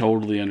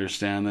totally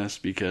understand this,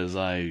 because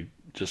I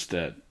just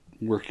at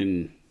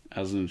working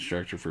as an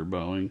instructor for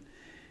Boeing,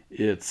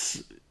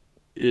 it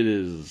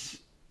is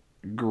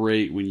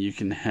great when you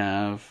can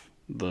have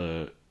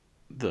the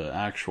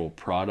actual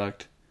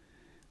product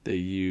that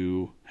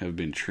you have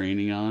been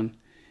training on.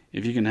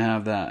 If you can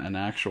have an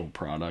actual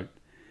product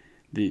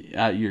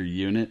at your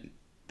unit,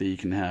 that you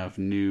can have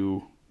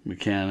new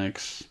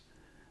mechanics,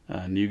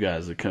 new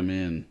guys that come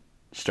in,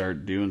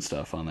 start doing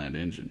stuff on that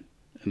engine,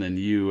 and then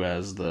you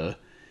as the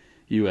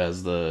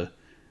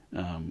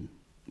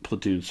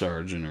platoon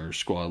sergeant or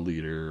squad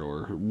leader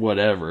or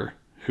whatever,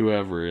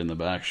 whoever in the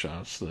back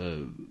shops,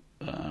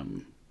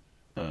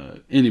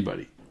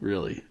 anybody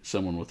really,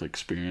 someone with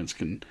experience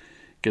can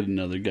get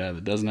another guy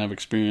that doesn't have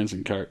experience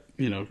and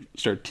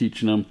start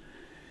teaching them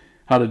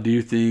how to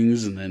do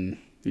things, and then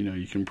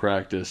you can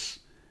practice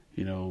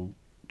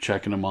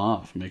checking them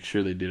off, make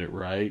sure they did it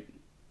right.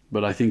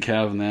 But I think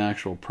having the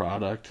actual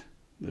product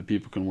that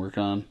people can work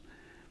on,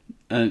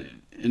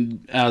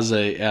 and as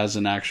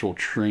an actual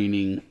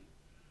training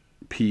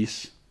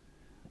piece,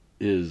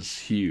 is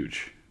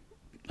huge.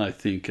 I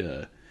think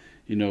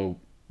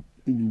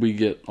we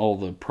get all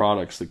the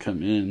products that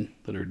come in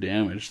that are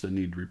damaged, that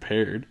need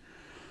repaired.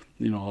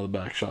 All the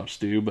back shops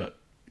do, but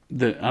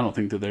I don't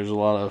think that there's a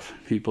lot of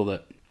people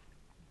that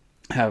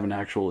have an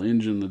actual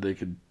engine that they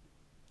could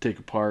take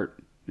apart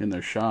in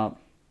their shop,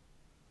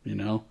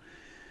 and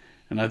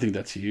I think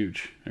that's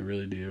huge. I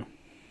really do.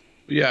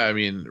 Yeah, I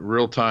mean,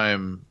 real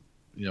time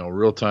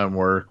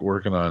work,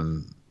 working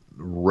on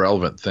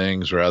relevant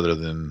things rather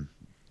than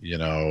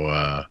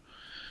a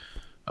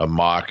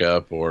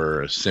mock-up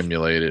or a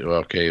simulated.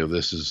 Okay,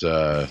 this is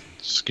a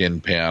skin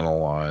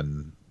panel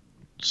on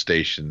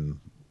station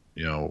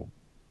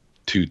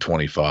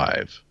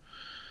 225.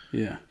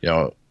 Yeah.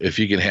 If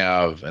you can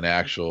have an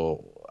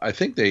actual, I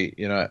think they,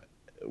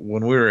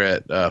 when we were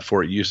at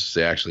Fort Eustis,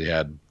 they actually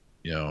had,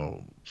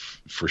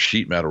 for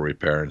sheet metal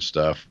repair and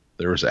stuff,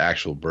 there was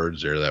actual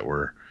birds there that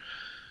were,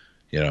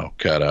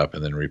 cut up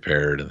and then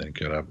repaired and then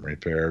cut up and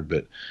repaired.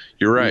 But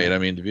you're right. Yeah. I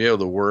mean, to be able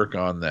to work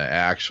on the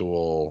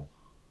actual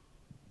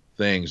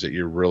things that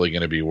you're really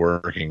going to be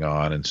working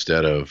on,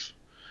 instead of,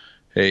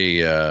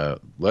 hey,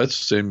 let's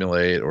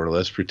simulate, or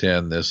let's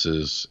pretend this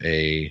is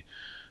a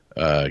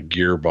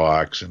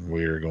gearbox and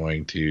we're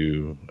going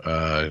to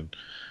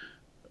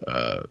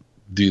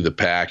do the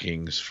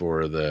packings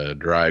for the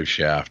drive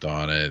shaft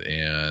on it.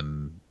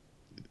 And,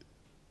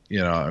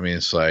 I mean,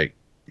 it's like,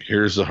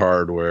 here's the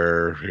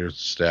hardware, here's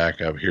the stack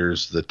up,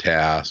 here's the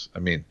task. I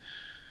mean,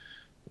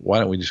 why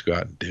don't we just go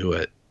out and do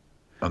it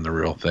on the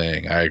real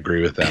thing? I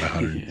agree with that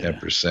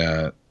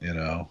 110%,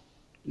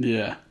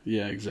 Yeah,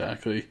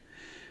 exactly.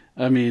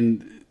 I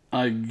mean,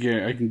 I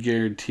can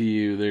guarantee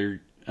you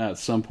there, at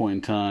some point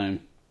in time,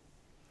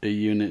 a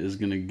unit is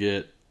going to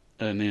get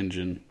an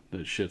engine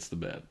that shits the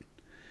bed.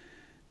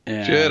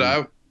 And shit,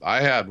 I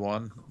had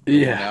one.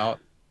 Yeah.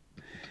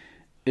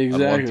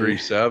 Exactly. On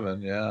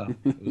 137, yeah.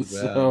 It was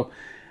So,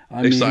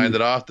 bad. They signed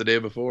it off the day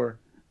before.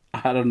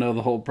 I don't know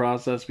the whole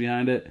process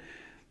behind it,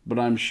 but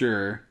I'm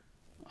sure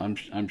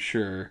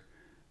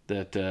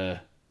that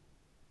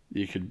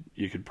you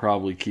could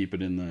probably keep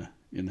it in the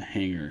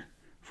hangar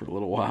for a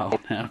little while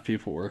and have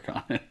people work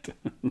on it.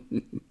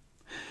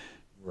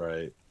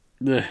 Right.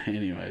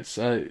 Anyways,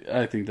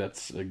 I think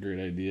that's a great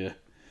idea.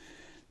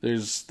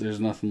 There's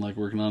nothing like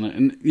working on it,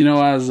 and you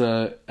know, as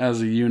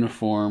a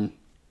uniform,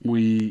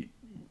 we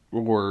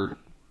were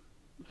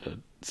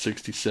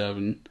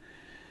 67.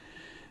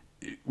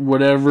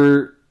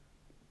 Whatever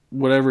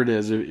it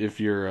is, if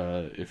you're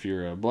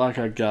a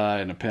Blackhawk guy,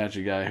 an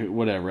Apache guy,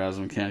 whatever, as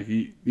a mechanic,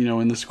 you know,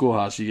 in the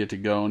schoolhouse you get to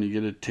go and you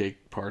get to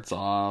take parts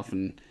off,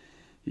 and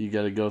you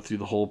got to go through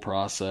the whole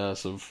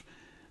process of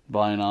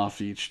buying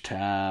off each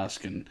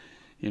task and,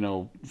 you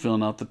know,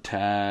 filling out the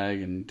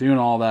tag and doing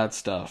all that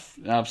stuff.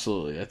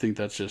 Absolutely, I think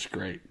that's just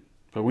great.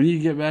 But when you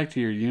get back to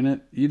your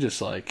unit, you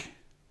just like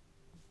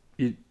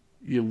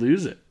you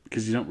lose it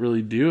because you don't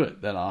really do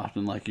it that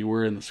often like you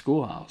were in the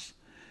schoolhouse.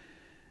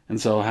 And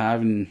so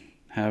having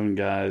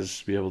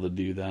guys be able to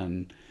do that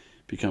and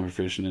become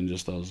proficient in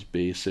just those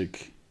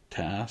basic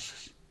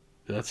tasks,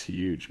 that's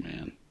huge,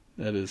 man.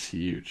 That is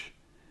huge.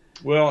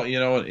 Well, you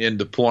know, in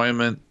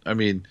deployment, I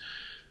mean,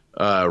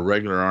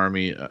 regular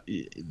Army,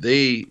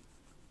 they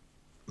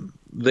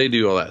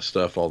do all that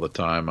stuff all the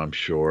time, I'm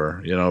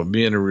sure. You know,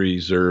 being a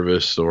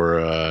reservist or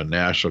a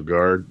National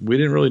Guard,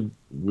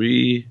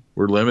 we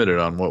were limited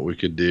on what we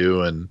could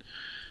do and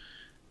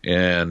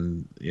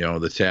you know,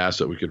 the tasks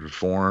that we could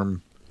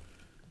perform.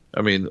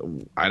 I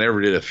mean, I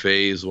never did a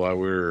phase while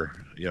we were,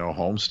 you know,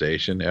 home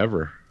station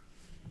ever.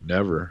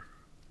 Never.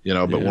 You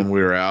know, but when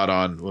we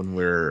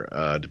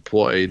were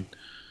deployed,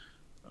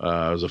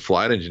 I was a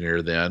flight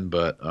engineer then,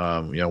 but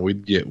you know,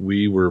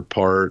 we were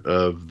part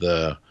of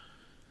the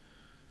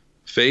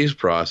phase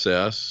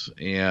process,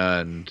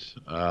 and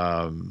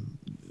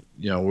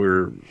you know, we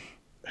were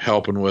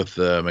helping with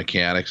the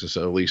mechanics, and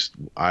so at least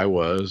I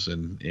was,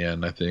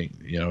 and I think,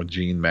 you know,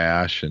 Gene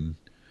Mash and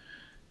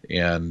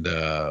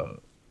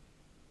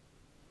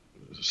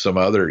some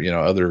other, you know,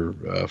 other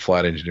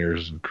flight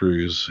engineers and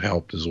crews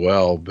helped as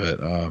well, but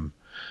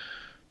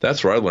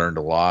that's where I learned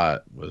a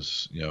lot,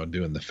 was, you know,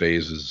 doing the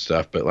phases and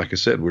stuff. But like I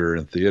said, we were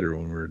in theater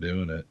when we were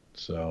doing it,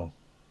 so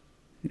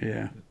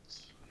yeah,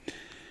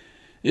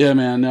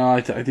 man. No, I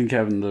think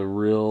having the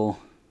real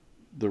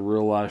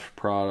life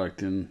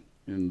product in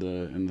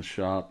the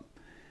shop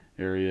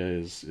area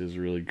is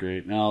really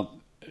great. Now,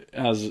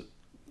 as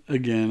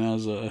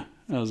a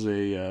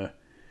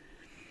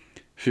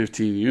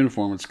 15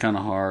 uniform, it's kind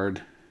of hard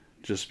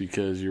just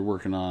because you're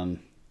working on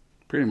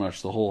pretty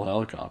much the whole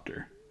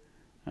helicopter.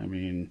 I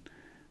mean,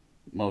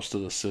 most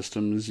of the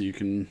systems you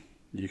can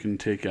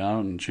take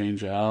out and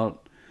change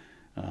out.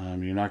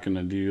 You're not going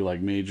to do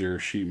like major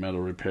sheet metal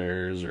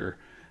repairs or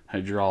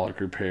hydraulic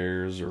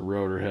repairs or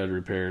rotor head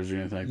repairs or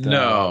anything like that.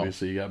 No.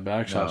 Obviously, you got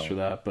back shops for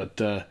that, but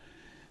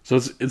so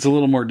it's a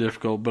little more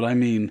difficult. But I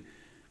mean,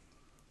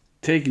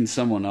 taking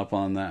someone up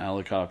on that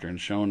helicopter and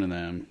showing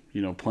them,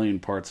 you know, playing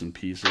parts and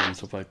pieces and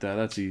stuff like that,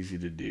 that's easy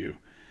to do.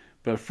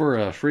 But for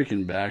a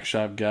freaking back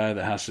shop guy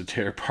that has to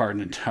tear apart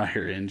an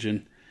entire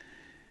engine,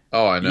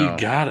 oh, I know, you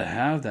gotta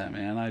have that,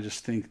 man. I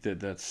just think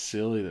that's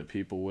silly that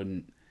people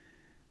wouldn't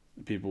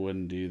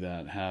do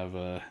that. Have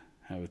a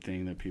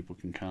thing that people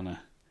can kind of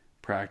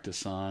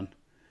practice on.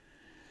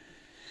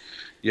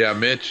 Yeah,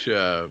 Mitch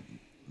on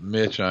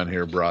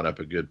here brought up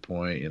a good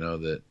point. You know,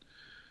 that,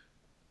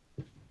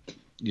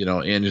 you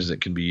know, engines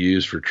that can be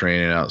used for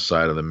training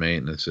outside of the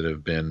maintenance that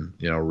have been,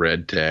 you know,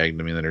 red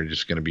tagged, I mean, that are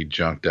just going to be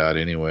junked out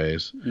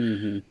anyways,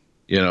 you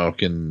know,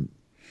 can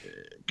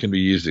be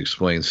used to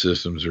explain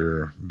systems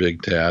or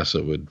big tasks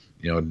that would,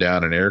 you know,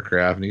 down an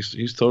aircraft. And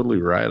he's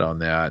totally right on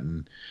that.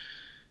 And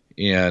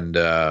you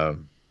know,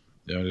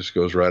 it just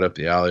goes right up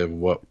the alley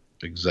of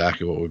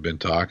exactly what we've been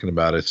talking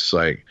about. It's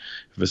like,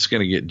 if it's going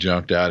to get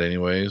junked out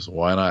anyways,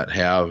 why not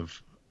have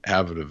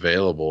it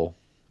available,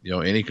 you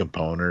know, any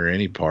component or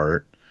any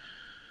part.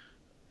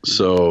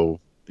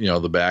 So, you know,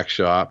 the back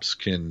shops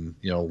can,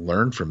 you know,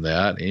 learn from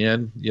that,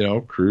 and, you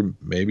know, crew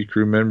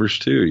members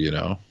too, you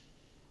know.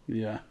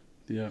 Yeah.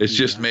 It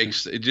just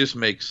makes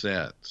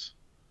sense.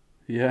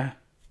 Yeah.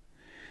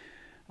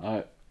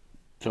 I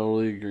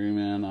totally agree,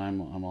 man.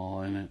 I'm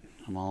all in it.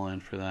 I'm all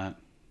in for that.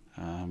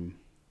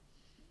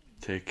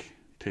 Take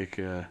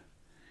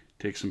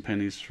some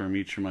pennies from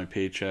each of my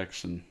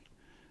paychecks, and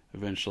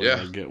eventually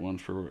I'll get one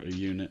for a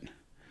unit.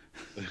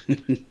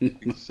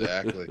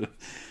 Exactly.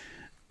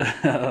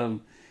 Yeah,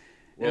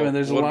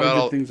 there's a lot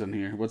of good things in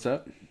here. What's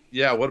that?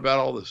 Yeah, what about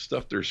all the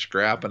stuff they're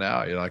scrapping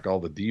out? You know, like all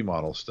the D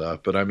model stuff.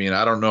 But I mean,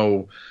 I don't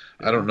know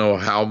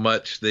how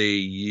much they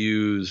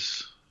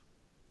use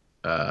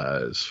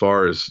as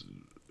far as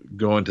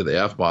going to the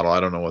F model. I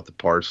don't know what the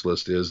parts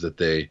list is that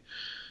they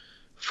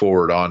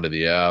forward onto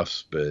the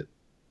Fs, but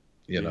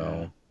you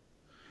know,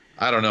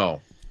 I don't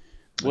know.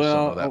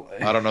 Well,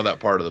 I don't know that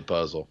part of the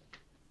puzzle.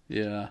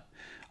 Yeah,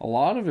 a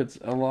lot of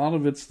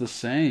it's the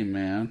same,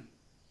 man.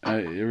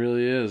 It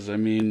really is. I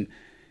mean,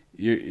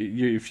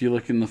 if you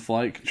look in the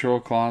flight control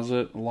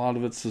closet, a lot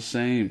of it's the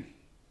same.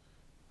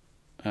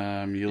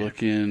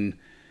 Look in,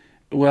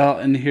 well,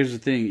 and here's the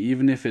thing: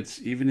 even if it's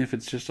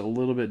just a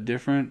little bit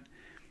different,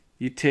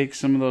 you take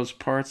some of those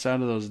parts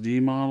out of those D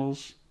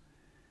models,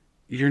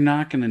 you're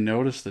not going to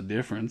notice the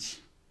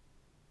difference.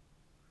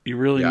 You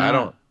really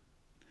not.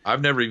 I've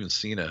never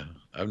seen the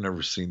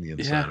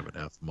inside of an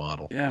F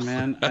model. Yeah,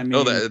 man. I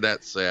know mean,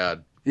 that's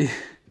sad. I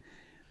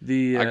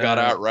got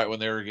out right when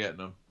they were getting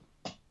them.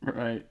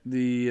 Right.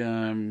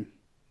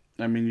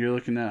 I mean, you're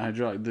looking at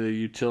hydraulic, the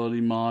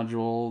utility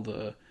module,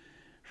 the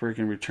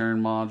freaking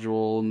return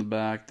module in the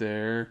back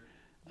there.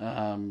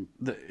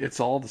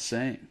 It's all the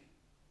same.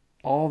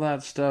 All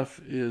that stuff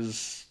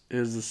is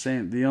the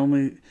same. The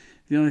only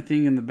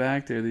thing in the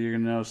back there that you're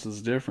gonna notice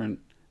is different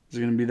is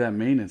gonna be that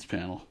maintenance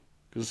panel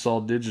because it's all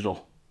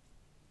digital.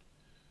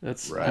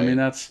 That's right. I mean,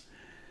 that's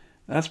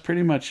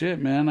pretty much it,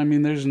 man. I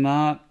mean, there's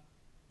not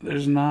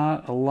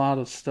a lot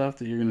of stuff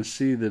that you're gonna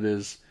see that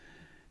is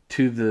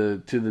to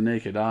the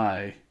naked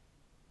eye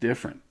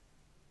different.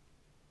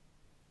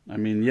 I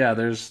mean, yeah,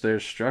 there's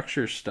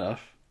structure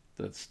stuff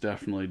that's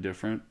definitely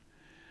different,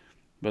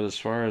 but as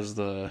far as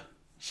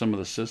some of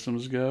the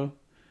systems go,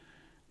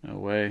 no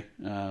way.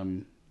 I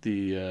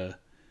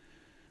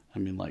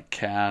mean, like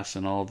CAS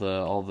and all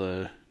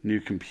the new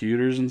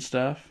computers and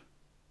stuff.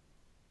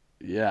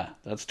 Yeah,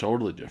 that's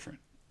totally different.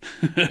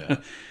 Yeah.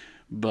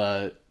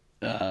 But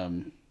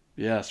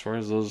yeah, as far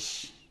as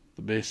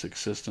the basic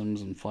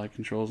systems and flight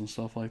controls and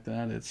stuff like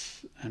that,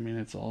 it's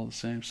all the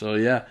same. So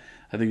yeah,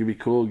 I think it'd be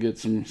cool to get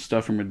some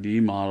stuff from a D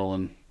model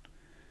and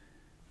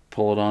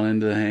pull it on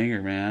into the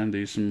hangar, man.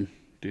 Do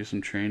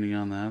some training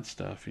on that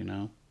stuff, you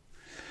know.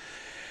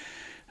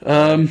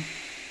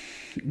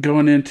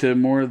 Going into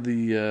more of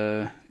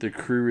the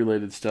crew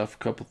related stuff, a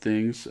couple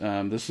things.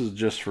 This is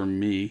just for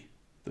me.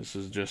 This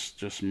is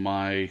just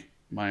my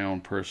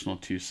own personal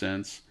 2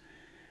 cents.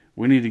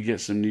 We need to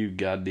get some new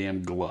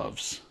goddamn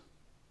gloves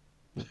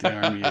with the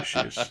Army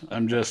issues.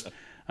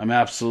 I'm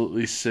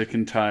absolutely sick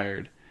and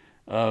tired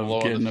of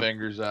blowing getting the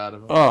fingers out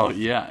of them. Oh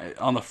yeah,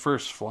 on the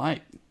first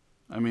flight.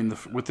 I mean,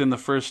 within the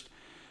first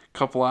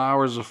couple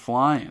hours of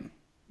flying,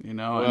 you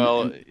know.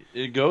 Well,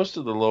 it goes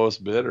to the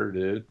lowest bidder,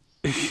 dude.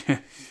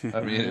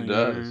 I mean, it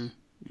does.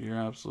 You're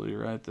absolutely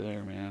right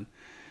there, man.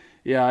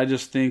 Yeah, I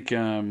just think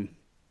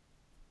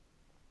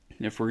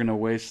if we're gonna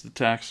waste the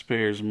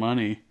taxpayers'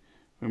 money,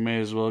 we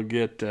may as well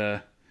get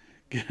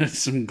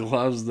some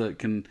gloves that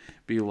can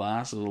be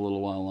lasted a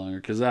little while longer.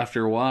 Because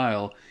after a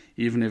while,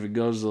 even if it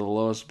goes to the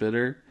lowest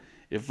bidder,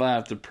 if I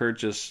have to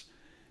purchase,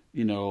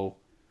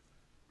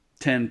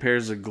 10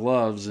 pairs of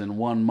gloves in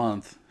 1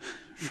 month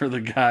for the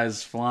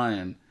guys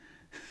flying,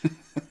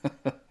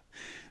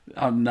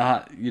 I'm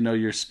not,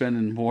 you're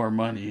spending more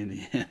money in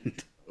the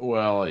end.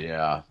 Well,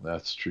 yeah,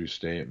 that's a true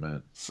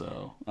statement.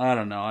 So, I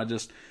don't know.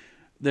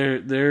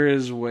 There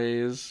is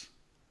ways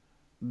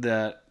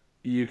that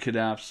you could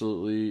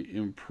absolutely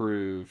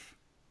improve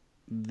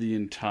the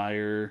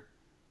entire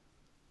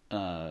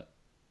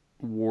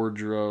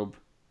wardrobe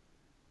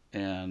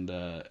and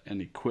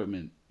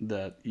equipment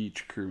that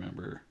each crew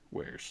member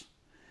wears.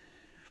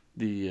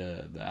 The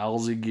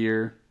ALSI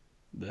gear,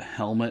 the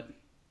helmet,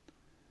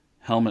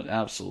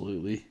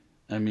 absolutely.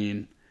 I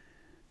mean,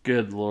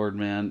 good Lord,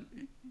 man,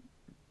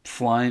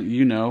 flying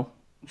in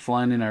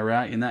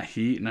Iraq, in that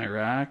heat in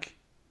Iraq.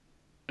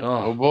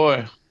 Oh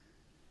boy.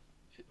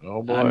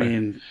 I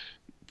mean,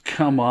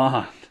 come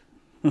on.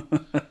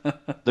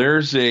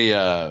 There's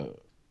a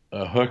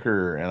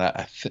hooker, and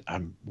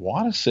I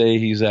want to say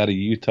he's out of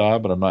Utah,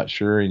 but I'm not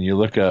sure. And you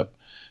look up,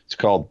 it's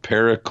called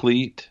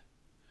Paraclete,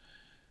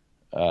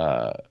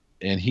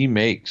 and he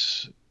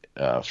makes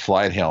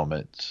flight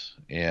helmets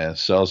and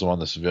sells them on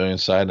the civilian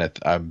side. And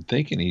I'm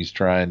thinking he's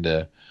trying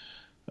to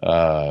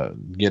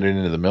get it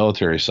into the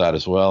military side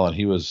as well. And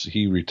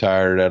he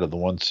retired out of the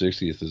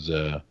 160th as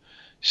a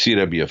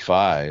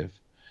CW5.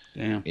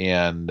 Damn.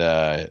 And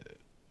I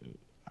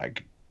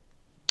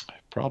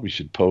probably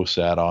should post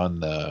that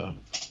on the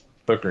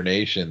Hooker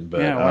Nation.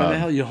 But yeah, why the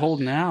hell are you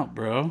holding out,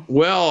 bro?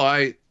 Well,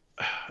 I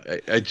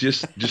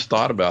just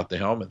thought about the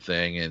helmet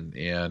thing,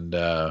 and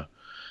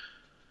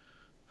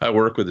I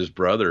work with his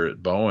brother at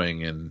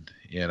Boeing, and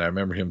I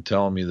remember him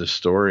telling me the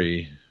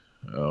story.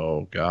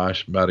 Oh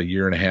gosh, about a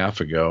year and a half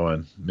ago,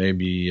 and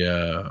maybe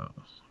I'll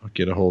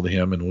get a hold of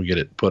him and we'll get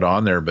it put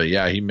on there. But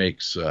yeah, he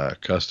makes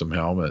custom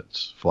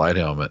helmets, flight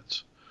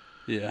helmets.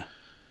 Yeah.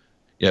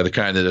 Yeah, the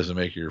kind that doesn't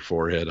make your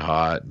forehead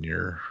hot and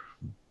your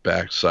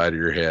back side of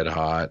your head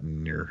hot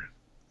and your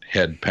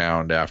head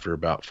pound after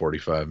about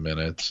 45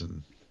 minutes.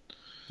 And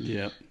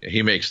yeah,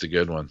 he makes the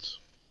good ones.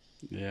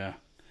 Yeah.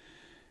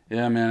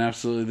 Yeah, man,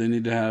 absolutely. They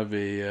need to have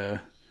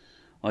a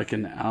like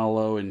an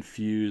aloe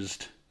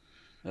infused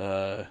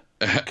cover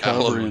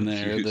in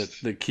there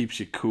that keeps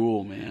you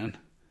cool, man.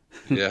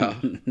 Yeah.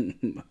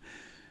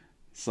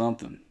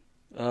 Something.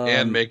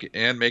 And make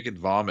it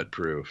vomit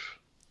proof.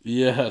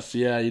 Yes,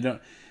 yeah, you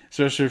don't,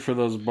 especially for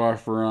those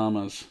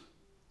barfaramas.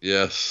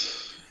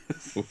 Yes.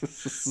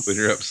 When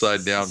you're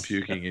upside down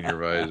puking in your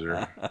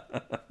visor.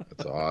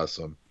 That's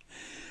awesome.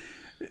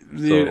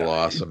 Total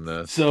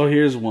awesomeness. So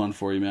here's one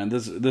for you, man.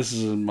 This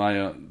is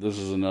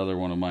another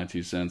one of my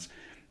 2 cents.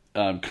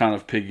 Kind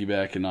of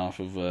piggybacking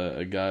off of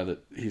a guy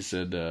that he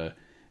said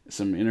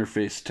some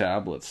interface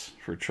tablets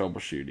for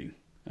troubleshooting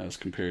as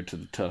compared to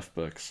the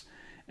Toughbooks.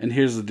 And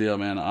here's the deal,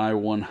 man. I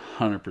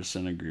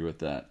 100% agree with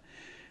that.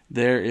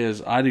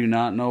 I do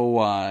not know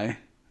why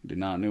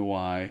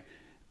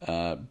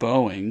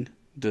Boeing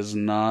does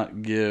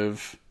not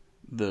give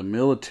the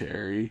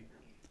military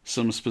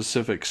some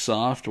specific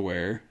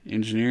software,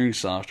 engineering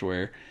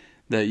software,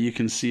 that you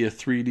can see a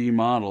 3D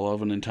model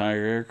of an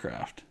entire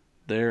aircraft.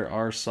 There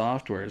are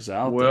softwares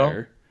out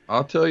there.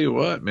 I'll tell you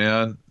what,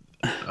 man.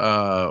 When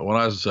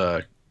I was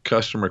a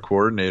customer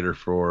coordinator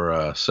for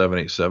a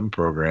 787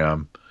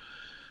 program,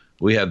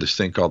 we had this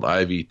thing called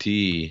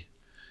IVT,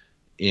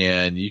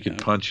 and you could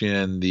punch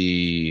in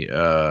the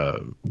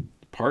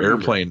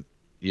airplane.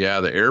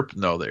 Yeah, the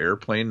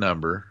airplane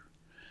number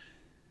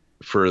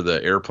for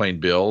the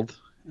airplane build,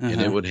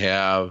 and it would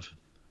have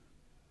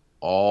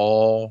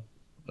all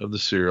of the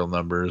serial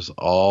numbers,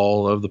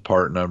 all of the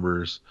part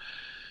numbers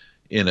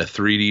in a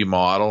 3D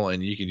model,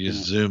 and you can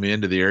just zoom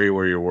into the area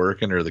where you're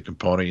working or the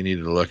component you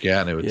needed to look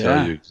at, and it would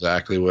tell you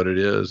exactly what it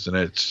is. And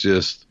it's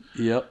just,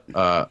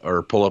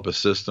 or pull up a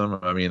system.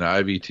 I mean,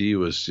 IVT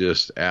was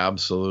just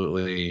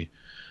absolutely,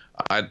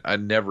 I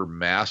never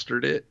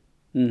mastered it,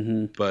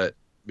 but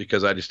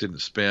because I just didn't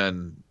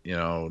spend,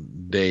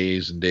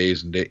 days and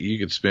days and days. You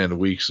could spend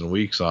weeks and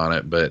weeks on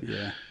it, but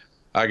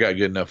I got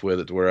good enough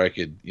with it to where I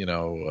could,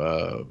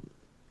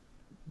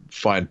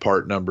 find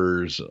part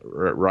numbers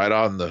right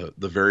on the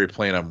very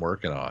plane I'm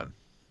working on.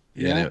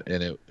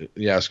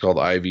 It's called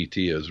IVT.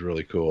 It was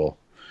really cool.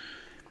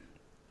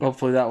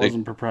 Hopefully that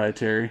wasn't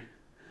proprietary.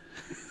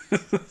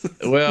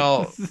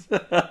 Well, oh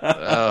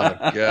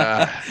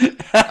God,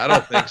 I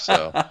don't think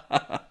so.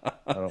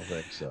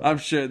 I'm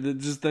sure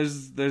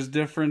that there's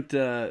different.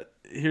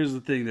 Here's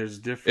the thing: there's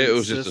different. It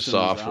was just a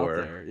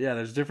software. Out there. Yeah,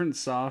 there's different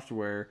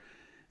software,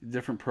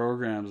 different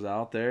programs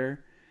out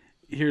there.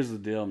 Here's the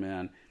deal,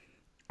 man.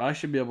 I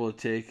should be able to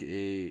take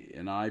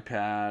an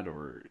iPad,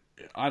 or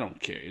I don't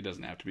care. It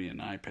doesn't have to be an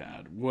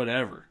iPad,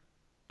 whatever,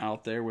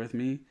 out there with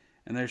me,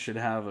 and they should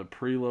have a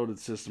preloaded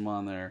system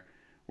on there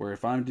where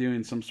if I'm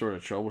doing some sort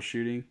of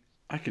troubleshooting,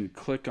 I can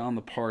click on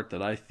the part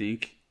that I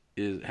think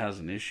has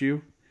an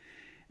issue,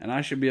 and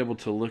I should be able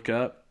to look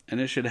up,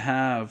 and it should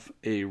have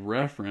a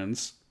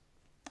reference.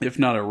 If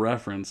not a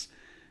reference,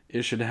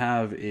 it should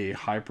have a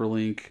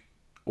hyperlink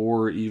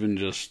or even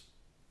just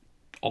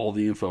all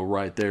the info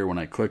right there when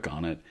I click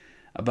on it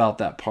about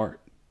that part.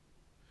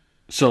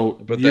 So,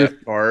 but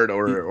that part,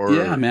 or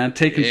yeah, man,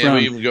 taken from,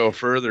 we even go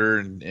further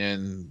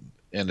and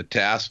a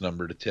task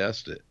number to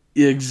test it.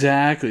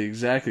 Exactly.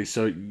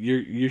 So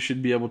you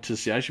should be able to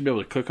see. I should be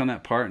able to click on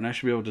that part, and I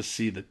should be able to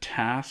see the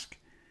task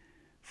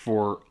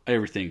for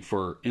everything,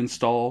 for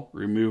install,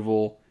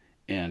 removal,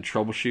 and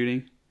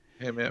troubleshooting.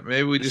 Hey man,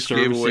 maybe we just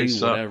gave away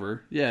something.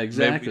 Whatever. Yeah,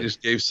 exactly. Maybe we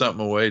just gave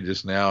something away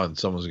just now, and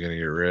someone's going to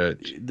get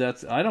rich.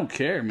 I don't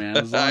care, man.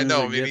 As long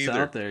as it gets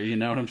out there, you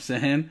know what I'm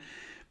saying?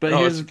 But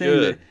here's the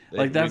thing,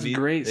 good. That's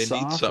great they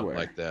software. Need something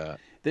like that.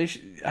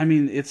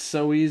 It's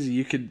so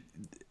easy.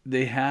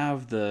 They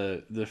have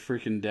the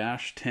freaking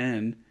Dash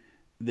 10.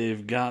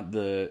 They've got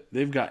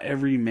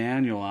every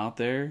manual out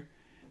there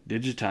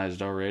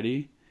digitized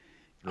already.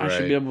 Right. I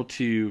should be able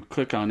to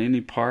click on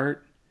any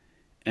part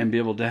and be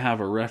able to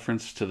have a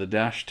reference to the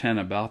Dash 10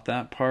 about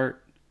that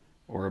part,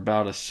 or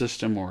about a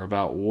system, or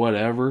about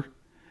whatever.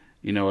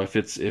 If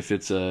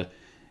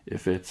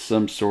it's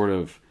some sort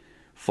of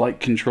flight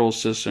control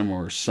system,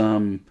 or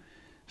something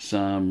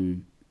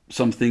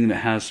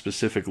that has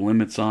specific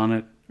limits on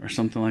it, or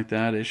something like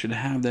that, it should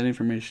have that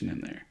information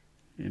in there.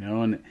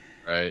 And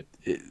right.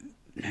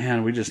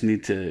 Man, we just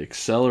need to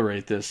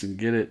accelerate this and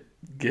get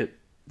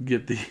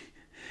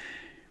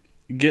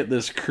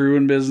this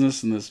crewing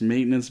business and this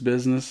maintenance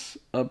business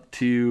up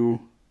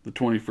to the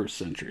 21st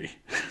century.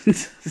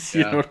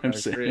 You know what I'm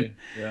saying? Agree.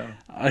 Yeah.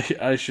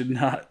 I should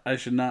not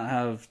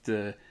have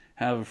to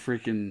have a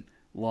freaking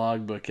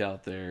logbook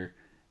out there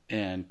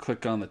and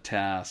click on the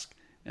task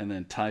and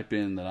then type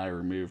in that I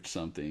removed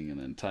something and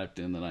then typed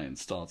in that I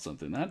installed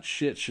something. That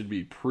shit should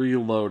be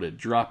preloaded,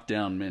 drop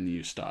down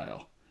menu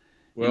style.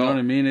 You know what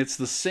I mean? It's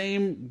the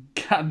same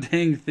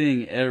goddamn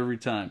thing every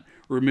time.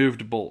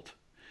 Removed bolt.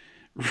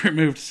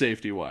 Removed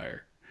safety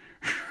wire.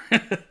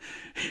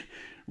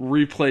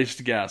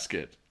 Replaced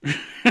gasket.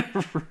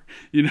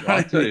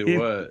 I'll tell you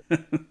what.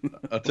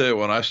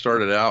 When I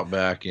started out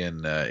back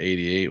in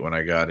 88, when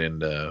I got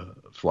into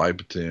flight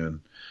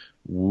platoon,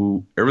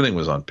 everything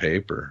was on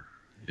paper.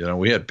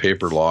 We had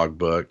paper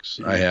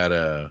logbooks. I had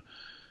a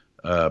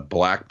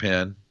black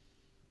pen.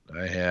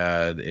 I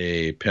had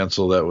a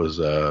pencil that was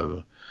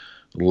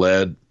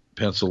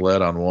pencil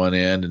lead on one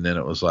end, and then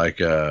it was like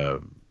a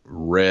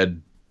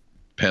red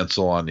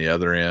pencil on the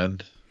other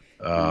end.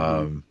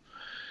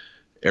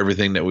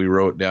 Everything that we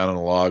wrote down in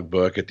a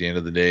logbook, at the end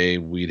of the day,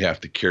 we'd have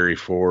to carry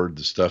forward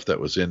the stuff that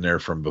was in there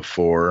from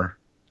before,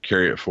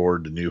 carry it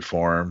forward to new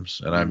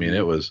forms. And I mean,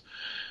 it was,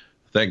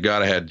 thank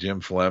God I had Jim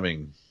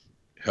Fleming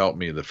help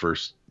me the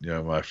first,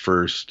 my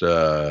first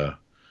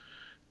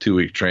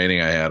 2-week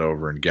training I had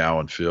over in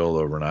Gowan Field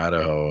over in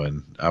Idaho.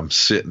 And I'm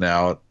sitting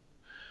out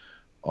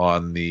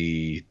on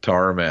the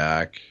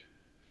tarmac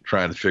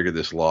trying to figure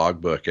this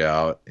logbook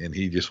out, and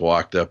he just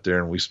walked up there,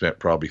 and we spent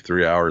probably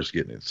 3 hours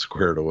getting it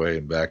squared away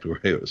and back to where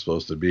it was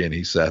supposed to be, and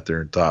he sat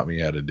there and taught me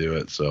how to do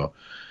it. So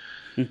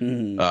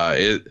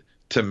it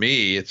to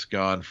me, it's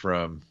gone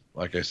from,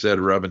 like I said,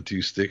 rubbing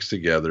two sticks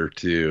together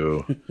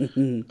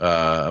to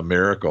a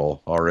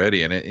miracle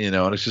already, and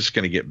and it's just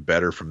going to get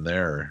better from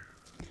there.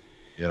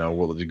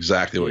 Well,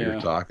 exactly what you're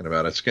talking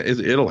about.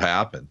 It'll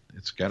happen.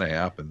 It's going to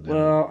happen.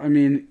 Well, I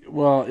mean,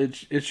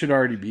 it should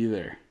already be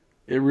there.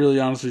 It really,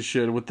 honestly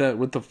should. With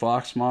the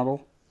Fox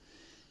model,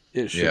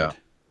 it should. Yeah.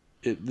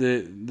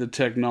 The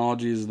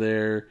technology is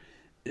there.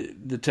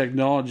 The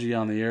technology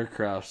on the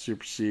aircraft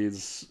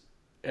supersedes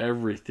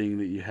everything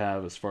that you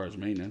have as far as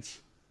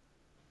maintenance.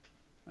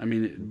 I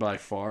mean, by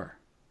far.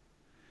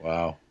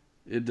 Wow.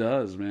 It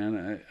does,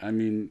 man. I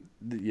mean,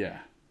 yeah.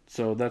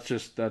 So that's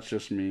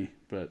just me.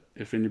 But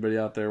if anybody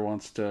out there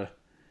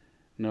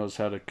knows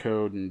how to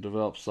code and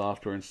develop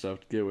software and stuff,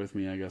 get with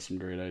me. I got some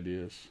great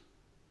ideas.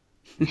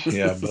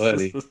 Yeah,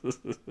 buddy.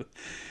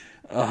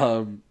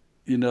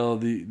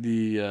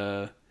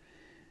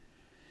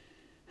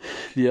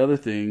 The other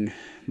thing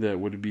that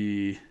would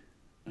be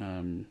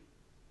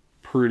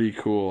pretty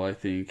cool, I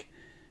think,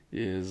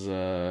 is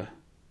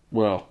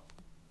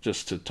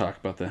just to talk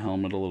about the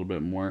helmet a little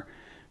bit more.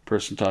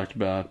 Person talked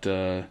about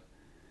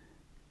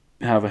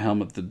have a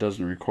helmet that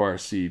doesn't require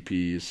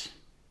CEPs,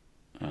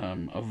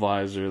 a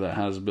visor that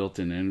has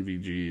built-in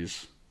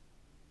NVGs,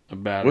 a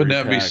battery Wouldn't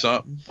that pack. be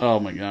something? Oh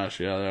my gosh,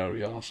 yeah, that would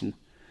be awesome.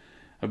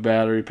 A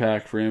battery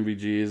pack for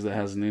NVGs that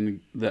has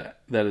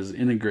that is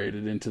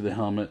integrated into the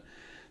helmet,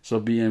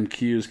 so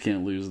BMQs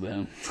can't lose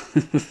them.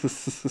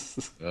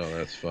 Oh,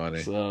 that's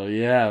funny. So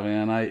yeah,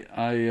 man,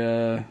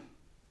 I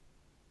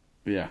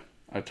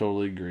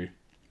totally agree.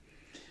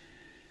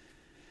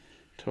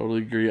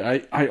 Totally agree.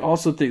 I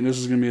also think this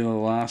is going to be the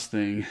last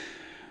thing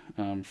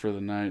for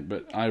the night,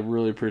 but I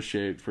really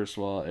appreciate, first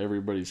of all,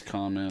 everybody's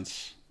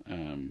comments,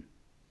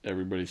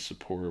 everybody's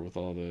support with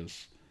all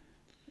this.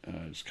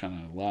 It's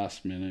kind of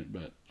last minute,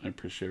 but I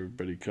appreciate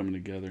everybody coming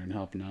together and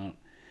helping out.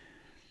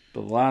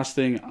 But the last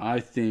thing, I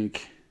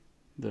think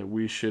that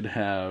we should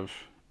have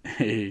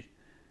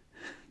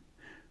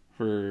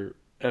for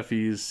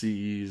FEs,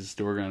 CEs,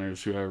 door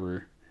gunners,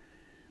 whoever,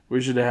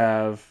 we should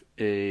have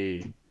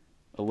a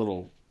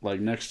little, like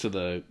next to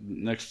the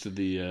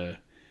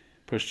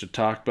push to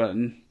talk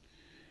button,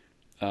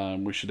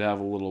 we should have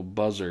a little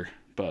buzzer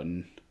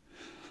button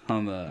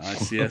on the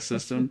ICS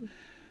system,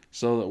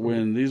 so that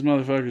when these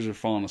motherfuckers are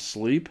falling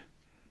asleep,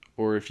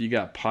 or if you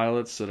got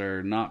pilots that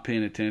are not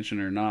paying attention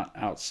or not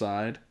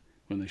outside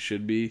when they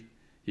should be,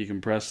 you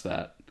can press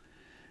that,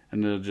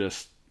 and it'll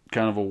just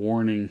kind of a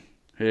warning,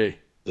 hey,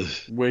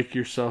 wake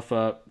yourself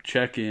up,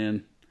 check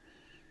in,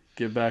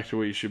 get back to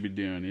what you should be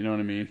doing. You know what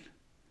I mean?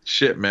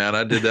 Shit, man,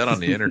 I did that on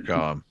the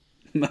intercom.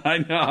 I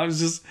know. I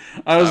was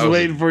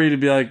waiting for you to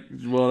be like,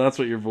 well, that's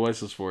what your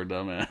voice is for,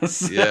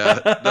 dumbass. Yeah,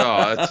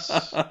 no,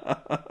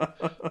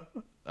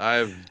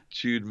 I've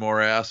chewed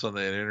more ass on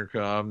that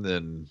intercom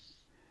than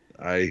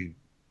I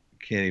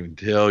can't even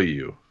tell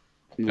you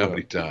how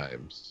many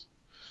times.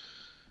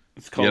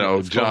 It's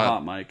called, called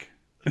Hot Mic.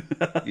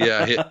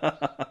 Yeah,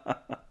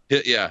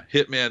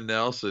 Hitman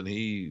Nelson.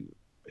 He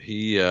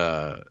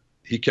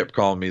kept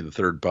calling me the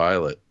third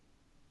pilot.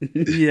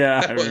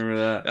 Yeah, I remember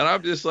that. And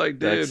I'm just like,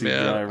 dude,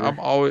 man,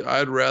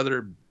 I'd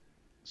rather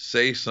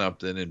say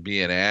something and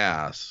be an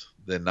ass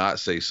than not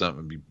say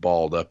something and be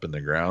balled up in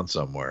the ground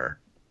somewhere.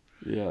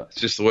 Yeah.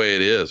 It's just the way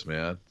it is,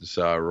 man. Just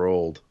how I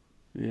rolled.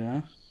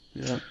 Yeah.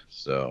 Yeah.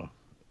 So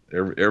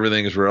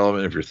everything is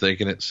relevant. If you're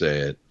thinking it,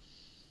 say it.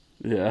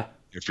 Yeah.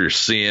 If you're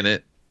seeing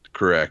it,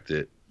 correct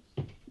it.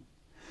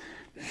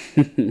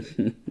 That's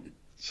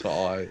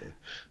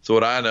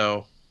what I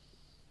know.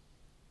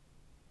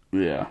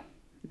 Yeah.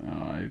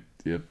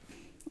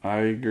 I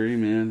agree,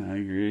 man. I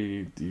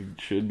agree. You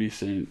should be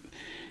saying.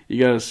 You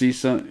gotta see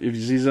some. If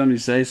you see something, you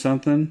say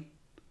something.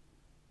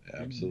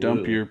 Absolutely.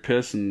 Dump your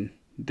piss and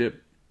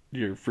dip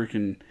your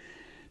freaking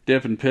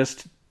dip and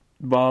piss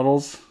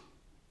bottles,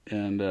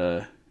 and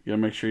you gotta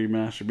make sure you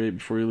masturbate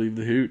before you leave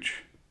the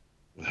hooch.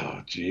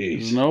 Oh,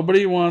 jeez.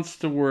 Nobody wants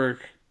to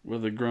work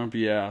with a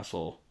grumpy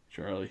asshole,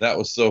 Charlie. That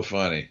was so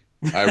funny.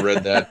 I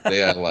read that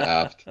today. I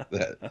laughed.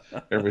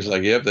 Everybody's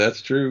like, "Yep,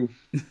 that's true."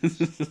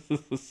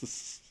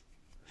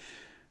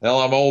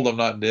 Hell, I'm old. I'm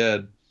not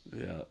dead.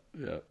 Yeah,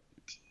 yeah.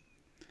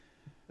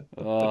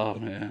 Oh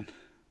man,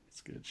 it's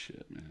good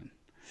shit, man.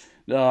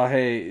 No,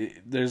 hey,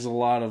 there's a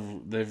lot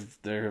of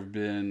there have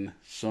been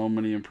so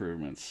many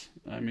improvements.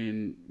 I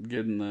mean,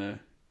 getting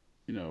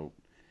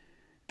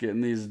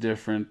these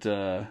different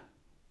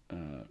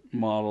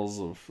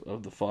models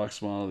of the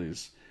Fox model,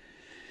 these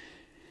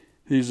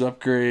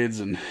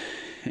upgrades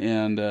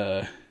and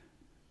I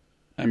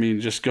mean,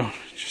 just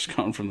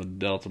going from the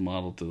Delta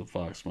model to the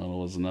Fox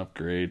model was an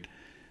upgrade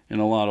in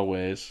a lot of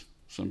ways.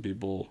 Some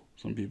people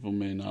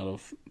may not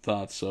have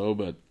thought so,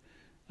 but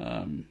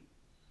I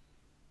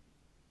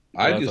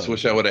just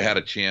wish I would have had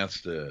a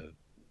chance to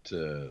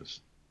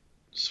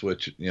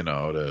switch,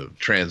 to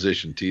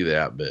transition to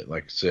that. But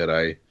like I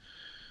said,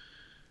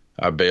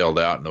 I bailed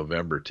out in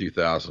November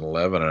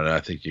 2011, and I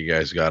think you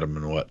guys got them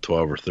in what,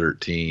 12 or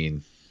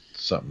 13,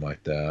 something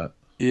like that.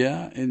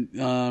 Yeah,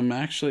 and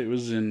actually it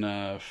was in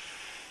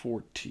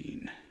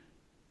 14.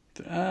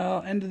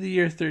 End of the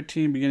year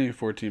 13, beginning of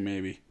 14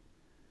 maybe.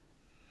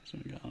 So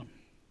we got them.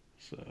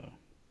 So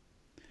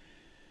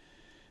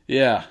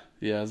yeah,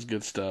 it's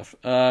good stuff.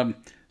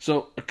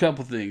 So a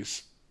couple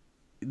things.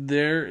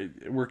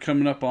 We're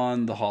coming up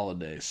on the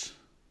holidays,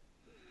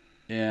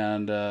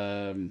 and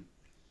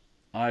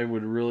I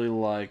would really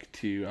like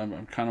to.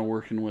 I'm kind of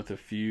working with a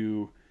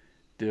few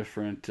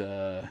different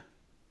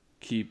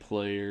key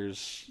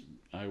players.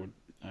 I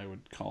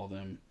would call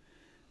them,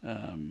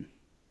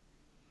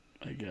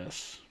 I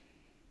guess,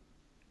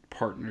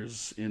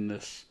 partners in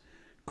this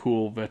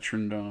cool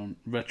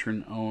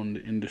veteran-owned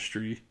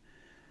industry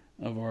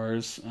of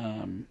ours.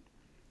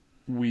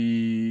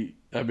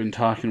 I've been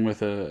talking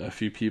with a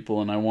few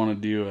people, and I want to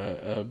do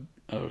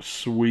a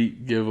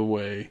sweet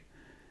giveaway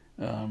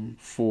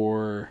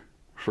for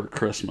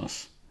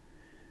Christmas.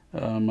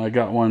 I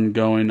got one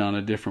going on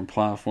a different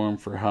platform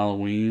for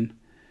Halloween.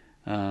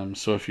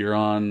 So if you're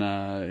on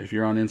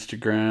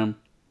Instagram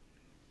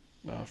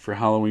for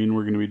Halloween,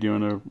 we're going to be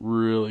doing a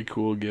really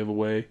cool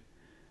giveaway.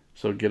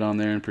 So get on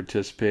there and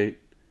participate.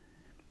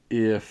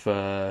 And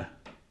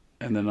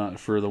then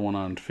for the one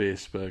on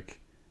Facebook,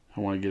 I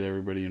want to get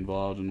everybody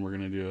involved, and we're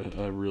going to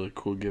do a really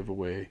cool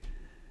giveaway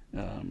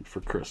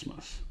for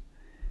Christmas.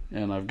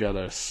 And I've got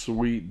a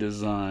sweet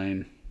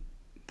design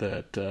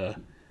that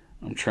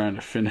I'm trying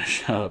to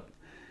finish up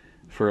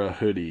for a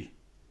hoodie,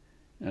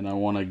 and I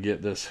want to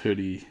get this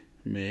hoodie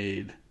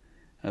made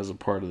as a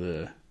part of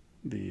the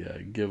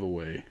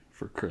giveaway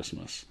for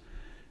Christmas.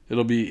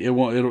 It'll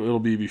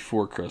be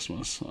before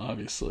Christmas.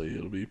 Obviously,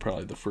 it'll be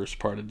probably the first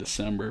part of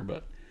December,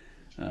 but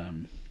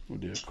we'll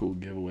do a cool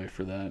giveaway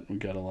for that. We've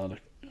got a lot of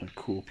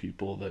cool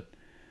people that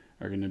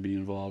are going to be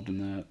involved in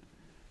that.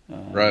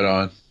 Right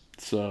on.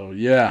 So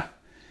yeah,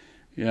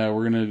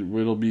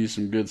 it'll be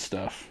some good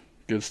stuff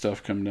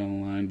coming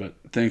down the line. But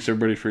thanks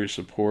everybody for your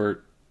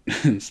support,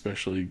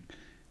 especially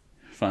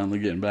finally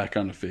getting back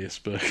onto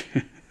Facebook.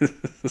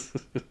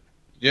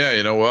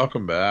 Yeah,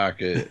 welcome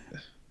back.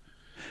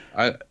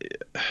 God,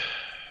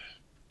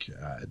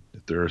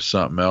 if there was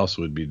something else,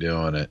 we'd be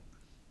doing it.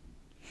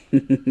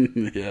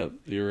 Yeah,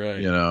 you're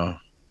right.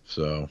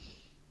 So,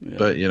 yeah.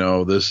 But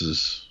this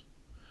is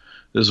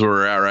where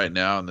we're at right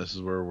now, and this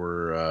is where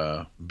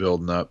we're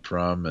building up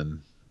from,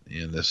 and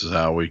this is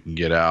how we can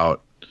get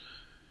out,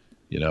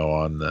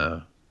 on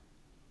the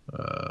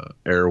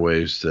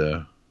airwaves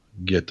to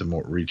get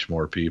to reach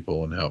more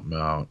people and help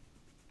them out.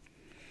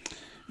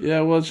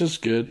 Yeah, well, it's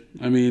just good.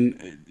 I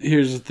mean,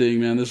 here's the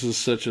thing, man. This is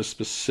such a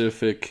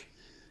specific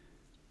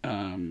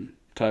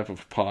type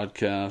of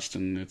podcast,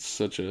 and it's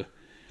such a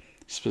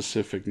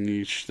specific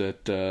niche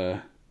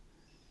that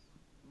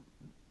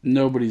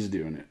nobody's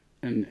doing it,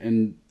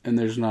 and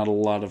there's not a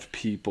lot of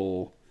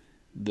people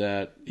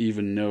that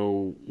even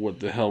know what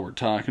the hell we're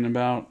talking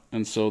about,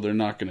 and so they're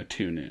not going to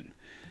tune in.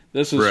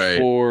 This is right.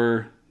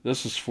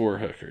 This is for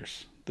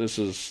hookers. This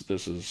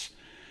is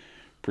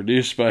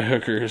produced by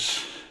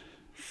hookers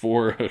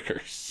for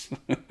hookers.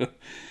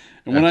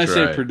 And when I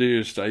say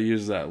produced, I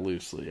use that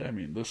loosely. I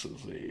mean, this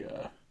is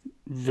a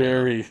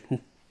very,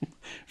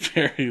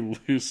 very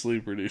loosely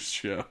produced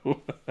show.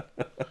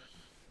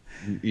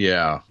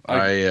 Yeah,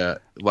 I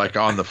like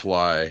on the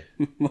fly.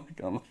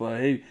 Like on the fly.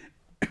 Hey,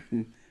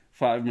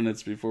 5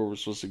 minutes before we're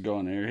supposed to go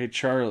on air. Hey,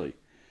 Charlie,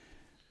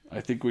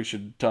 I think we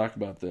should talk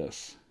about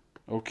this.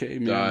 Okay,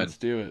 man, Done. Let's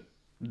do it.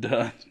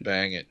 Done.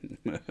 Bang it.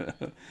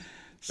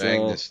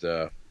 Bang this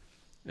stuff.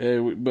 Hey,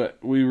 but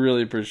we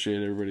really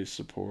appreciate everybody's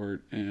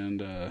support,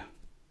 and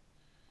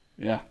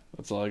yeah,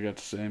 that's all I got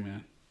to say,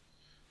 man.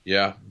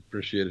 Yeah,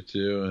 appreciate it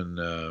too,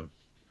 and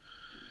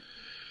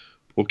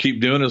we'll keep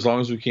doing it as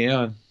long as we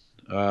can.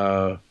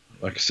 Like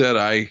I said,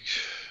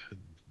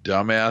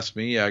 dumbass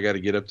me, I got to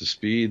get up to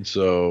speed.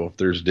 So if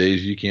there's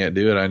days you can't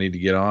do it, I need to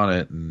get on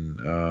it,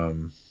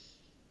 and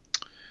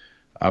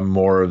I'm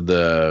more of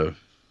the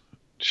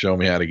show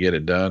me how to get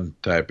it done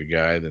type of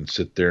guy than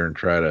sit there and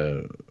try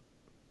to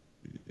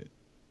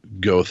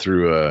go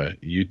through a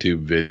YouTube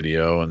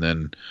video and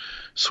then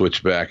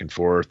switch back and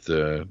forth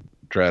to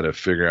try to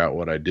figure out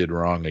what I did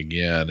wrong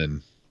again.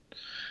 And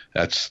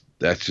that's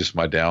just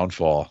my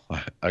downfall.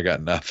 I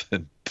got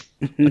nothing.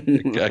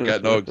 I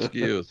got no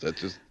excuse.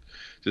 That's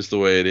just the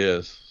way it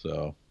is.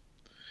 So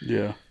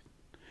yeah.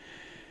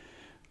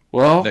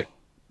 Well, Nick,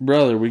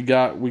 brother, we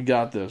got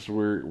this.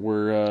 We're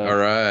all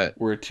right.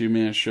 We're a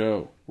 2-man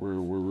show. We're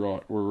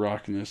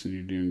rocking this, and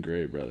you're doing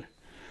great, brother.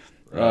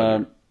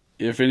 Right.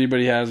 If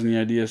anybody has any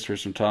ideas for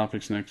some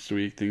topics next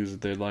week, things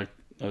that they'd like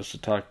us to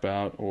talk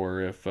about,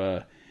 or if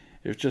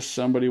just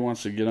somebody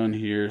wants to get on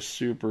here,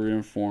 super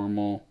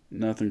informal,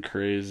 nothing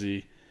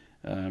crazy,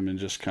 and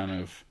just kind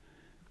of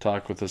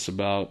talk with us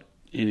about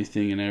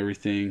anything and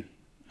everything,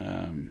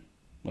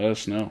 let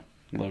us know.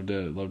 Love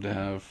to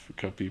have a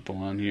couple people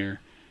on here.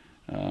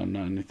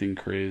 Not anything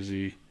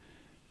crazy,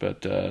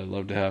 But I'd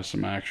love to have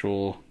some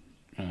actual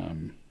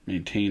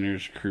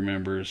maintainers, crew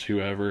members,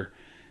 whoever,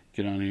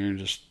 get on here and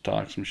just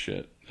talk some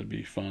shit. That'd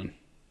be fun.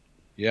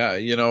 Yeah,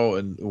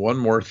 and one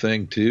more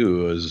thing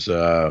too is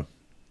would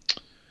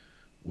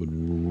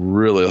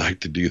really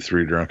like to do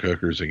Three Drunk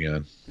Hookers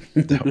again.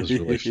 That was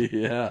really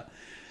yeah.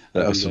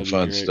 That was some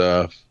fun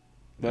stuff.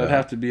 That'd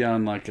have to be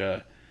on like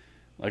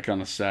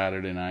on a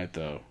Saturday night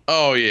though.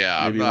 Oh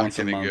yeah, Maybe I'm not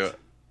going to go.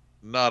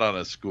 Not on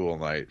a school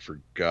night,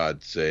 for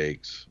God's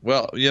sakes.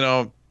 Well,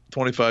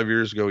 25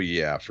 years ago,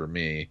 yeah, for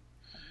me.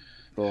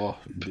 Oh,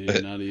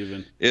 dude, not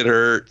even. It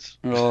hurts.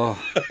 Oh.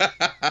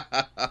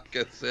 Like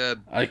I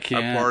said, I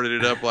can't. I partied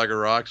it up like a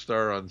rock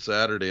star on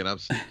Saturday, and I'm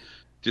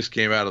just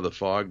came out of the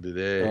fog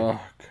today. Oh,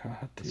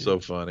 God, dude. It's so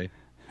funny.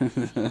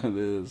 It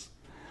is.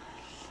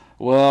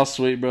 Well,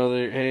 sweet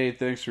brother. Hey,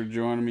 thanks for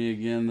joining me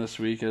again this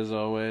week, as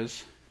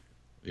always.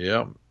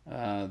 Yep.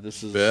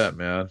 This is bet,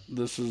 man.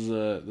 This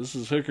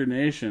is Hooker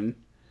Nation.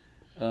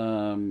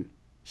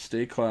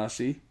 Stay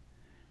classy,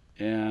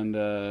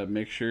 and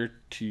make sure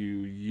to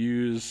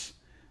use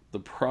the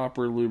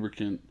proper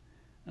lubricant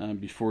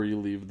before you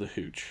leave the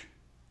hooch.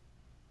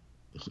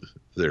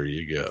 There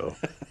you go.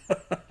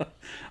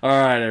 All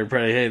right,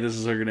 everybody. Hey, this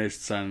is Hooker Nation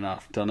signing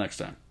off. Until next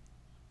time.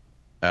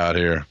 Out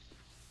here.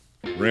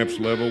 Ramps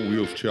level,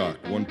 wheels chock.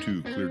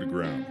 1-2, clear to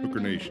ground. Hooker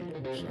Nation,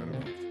 signing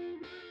off.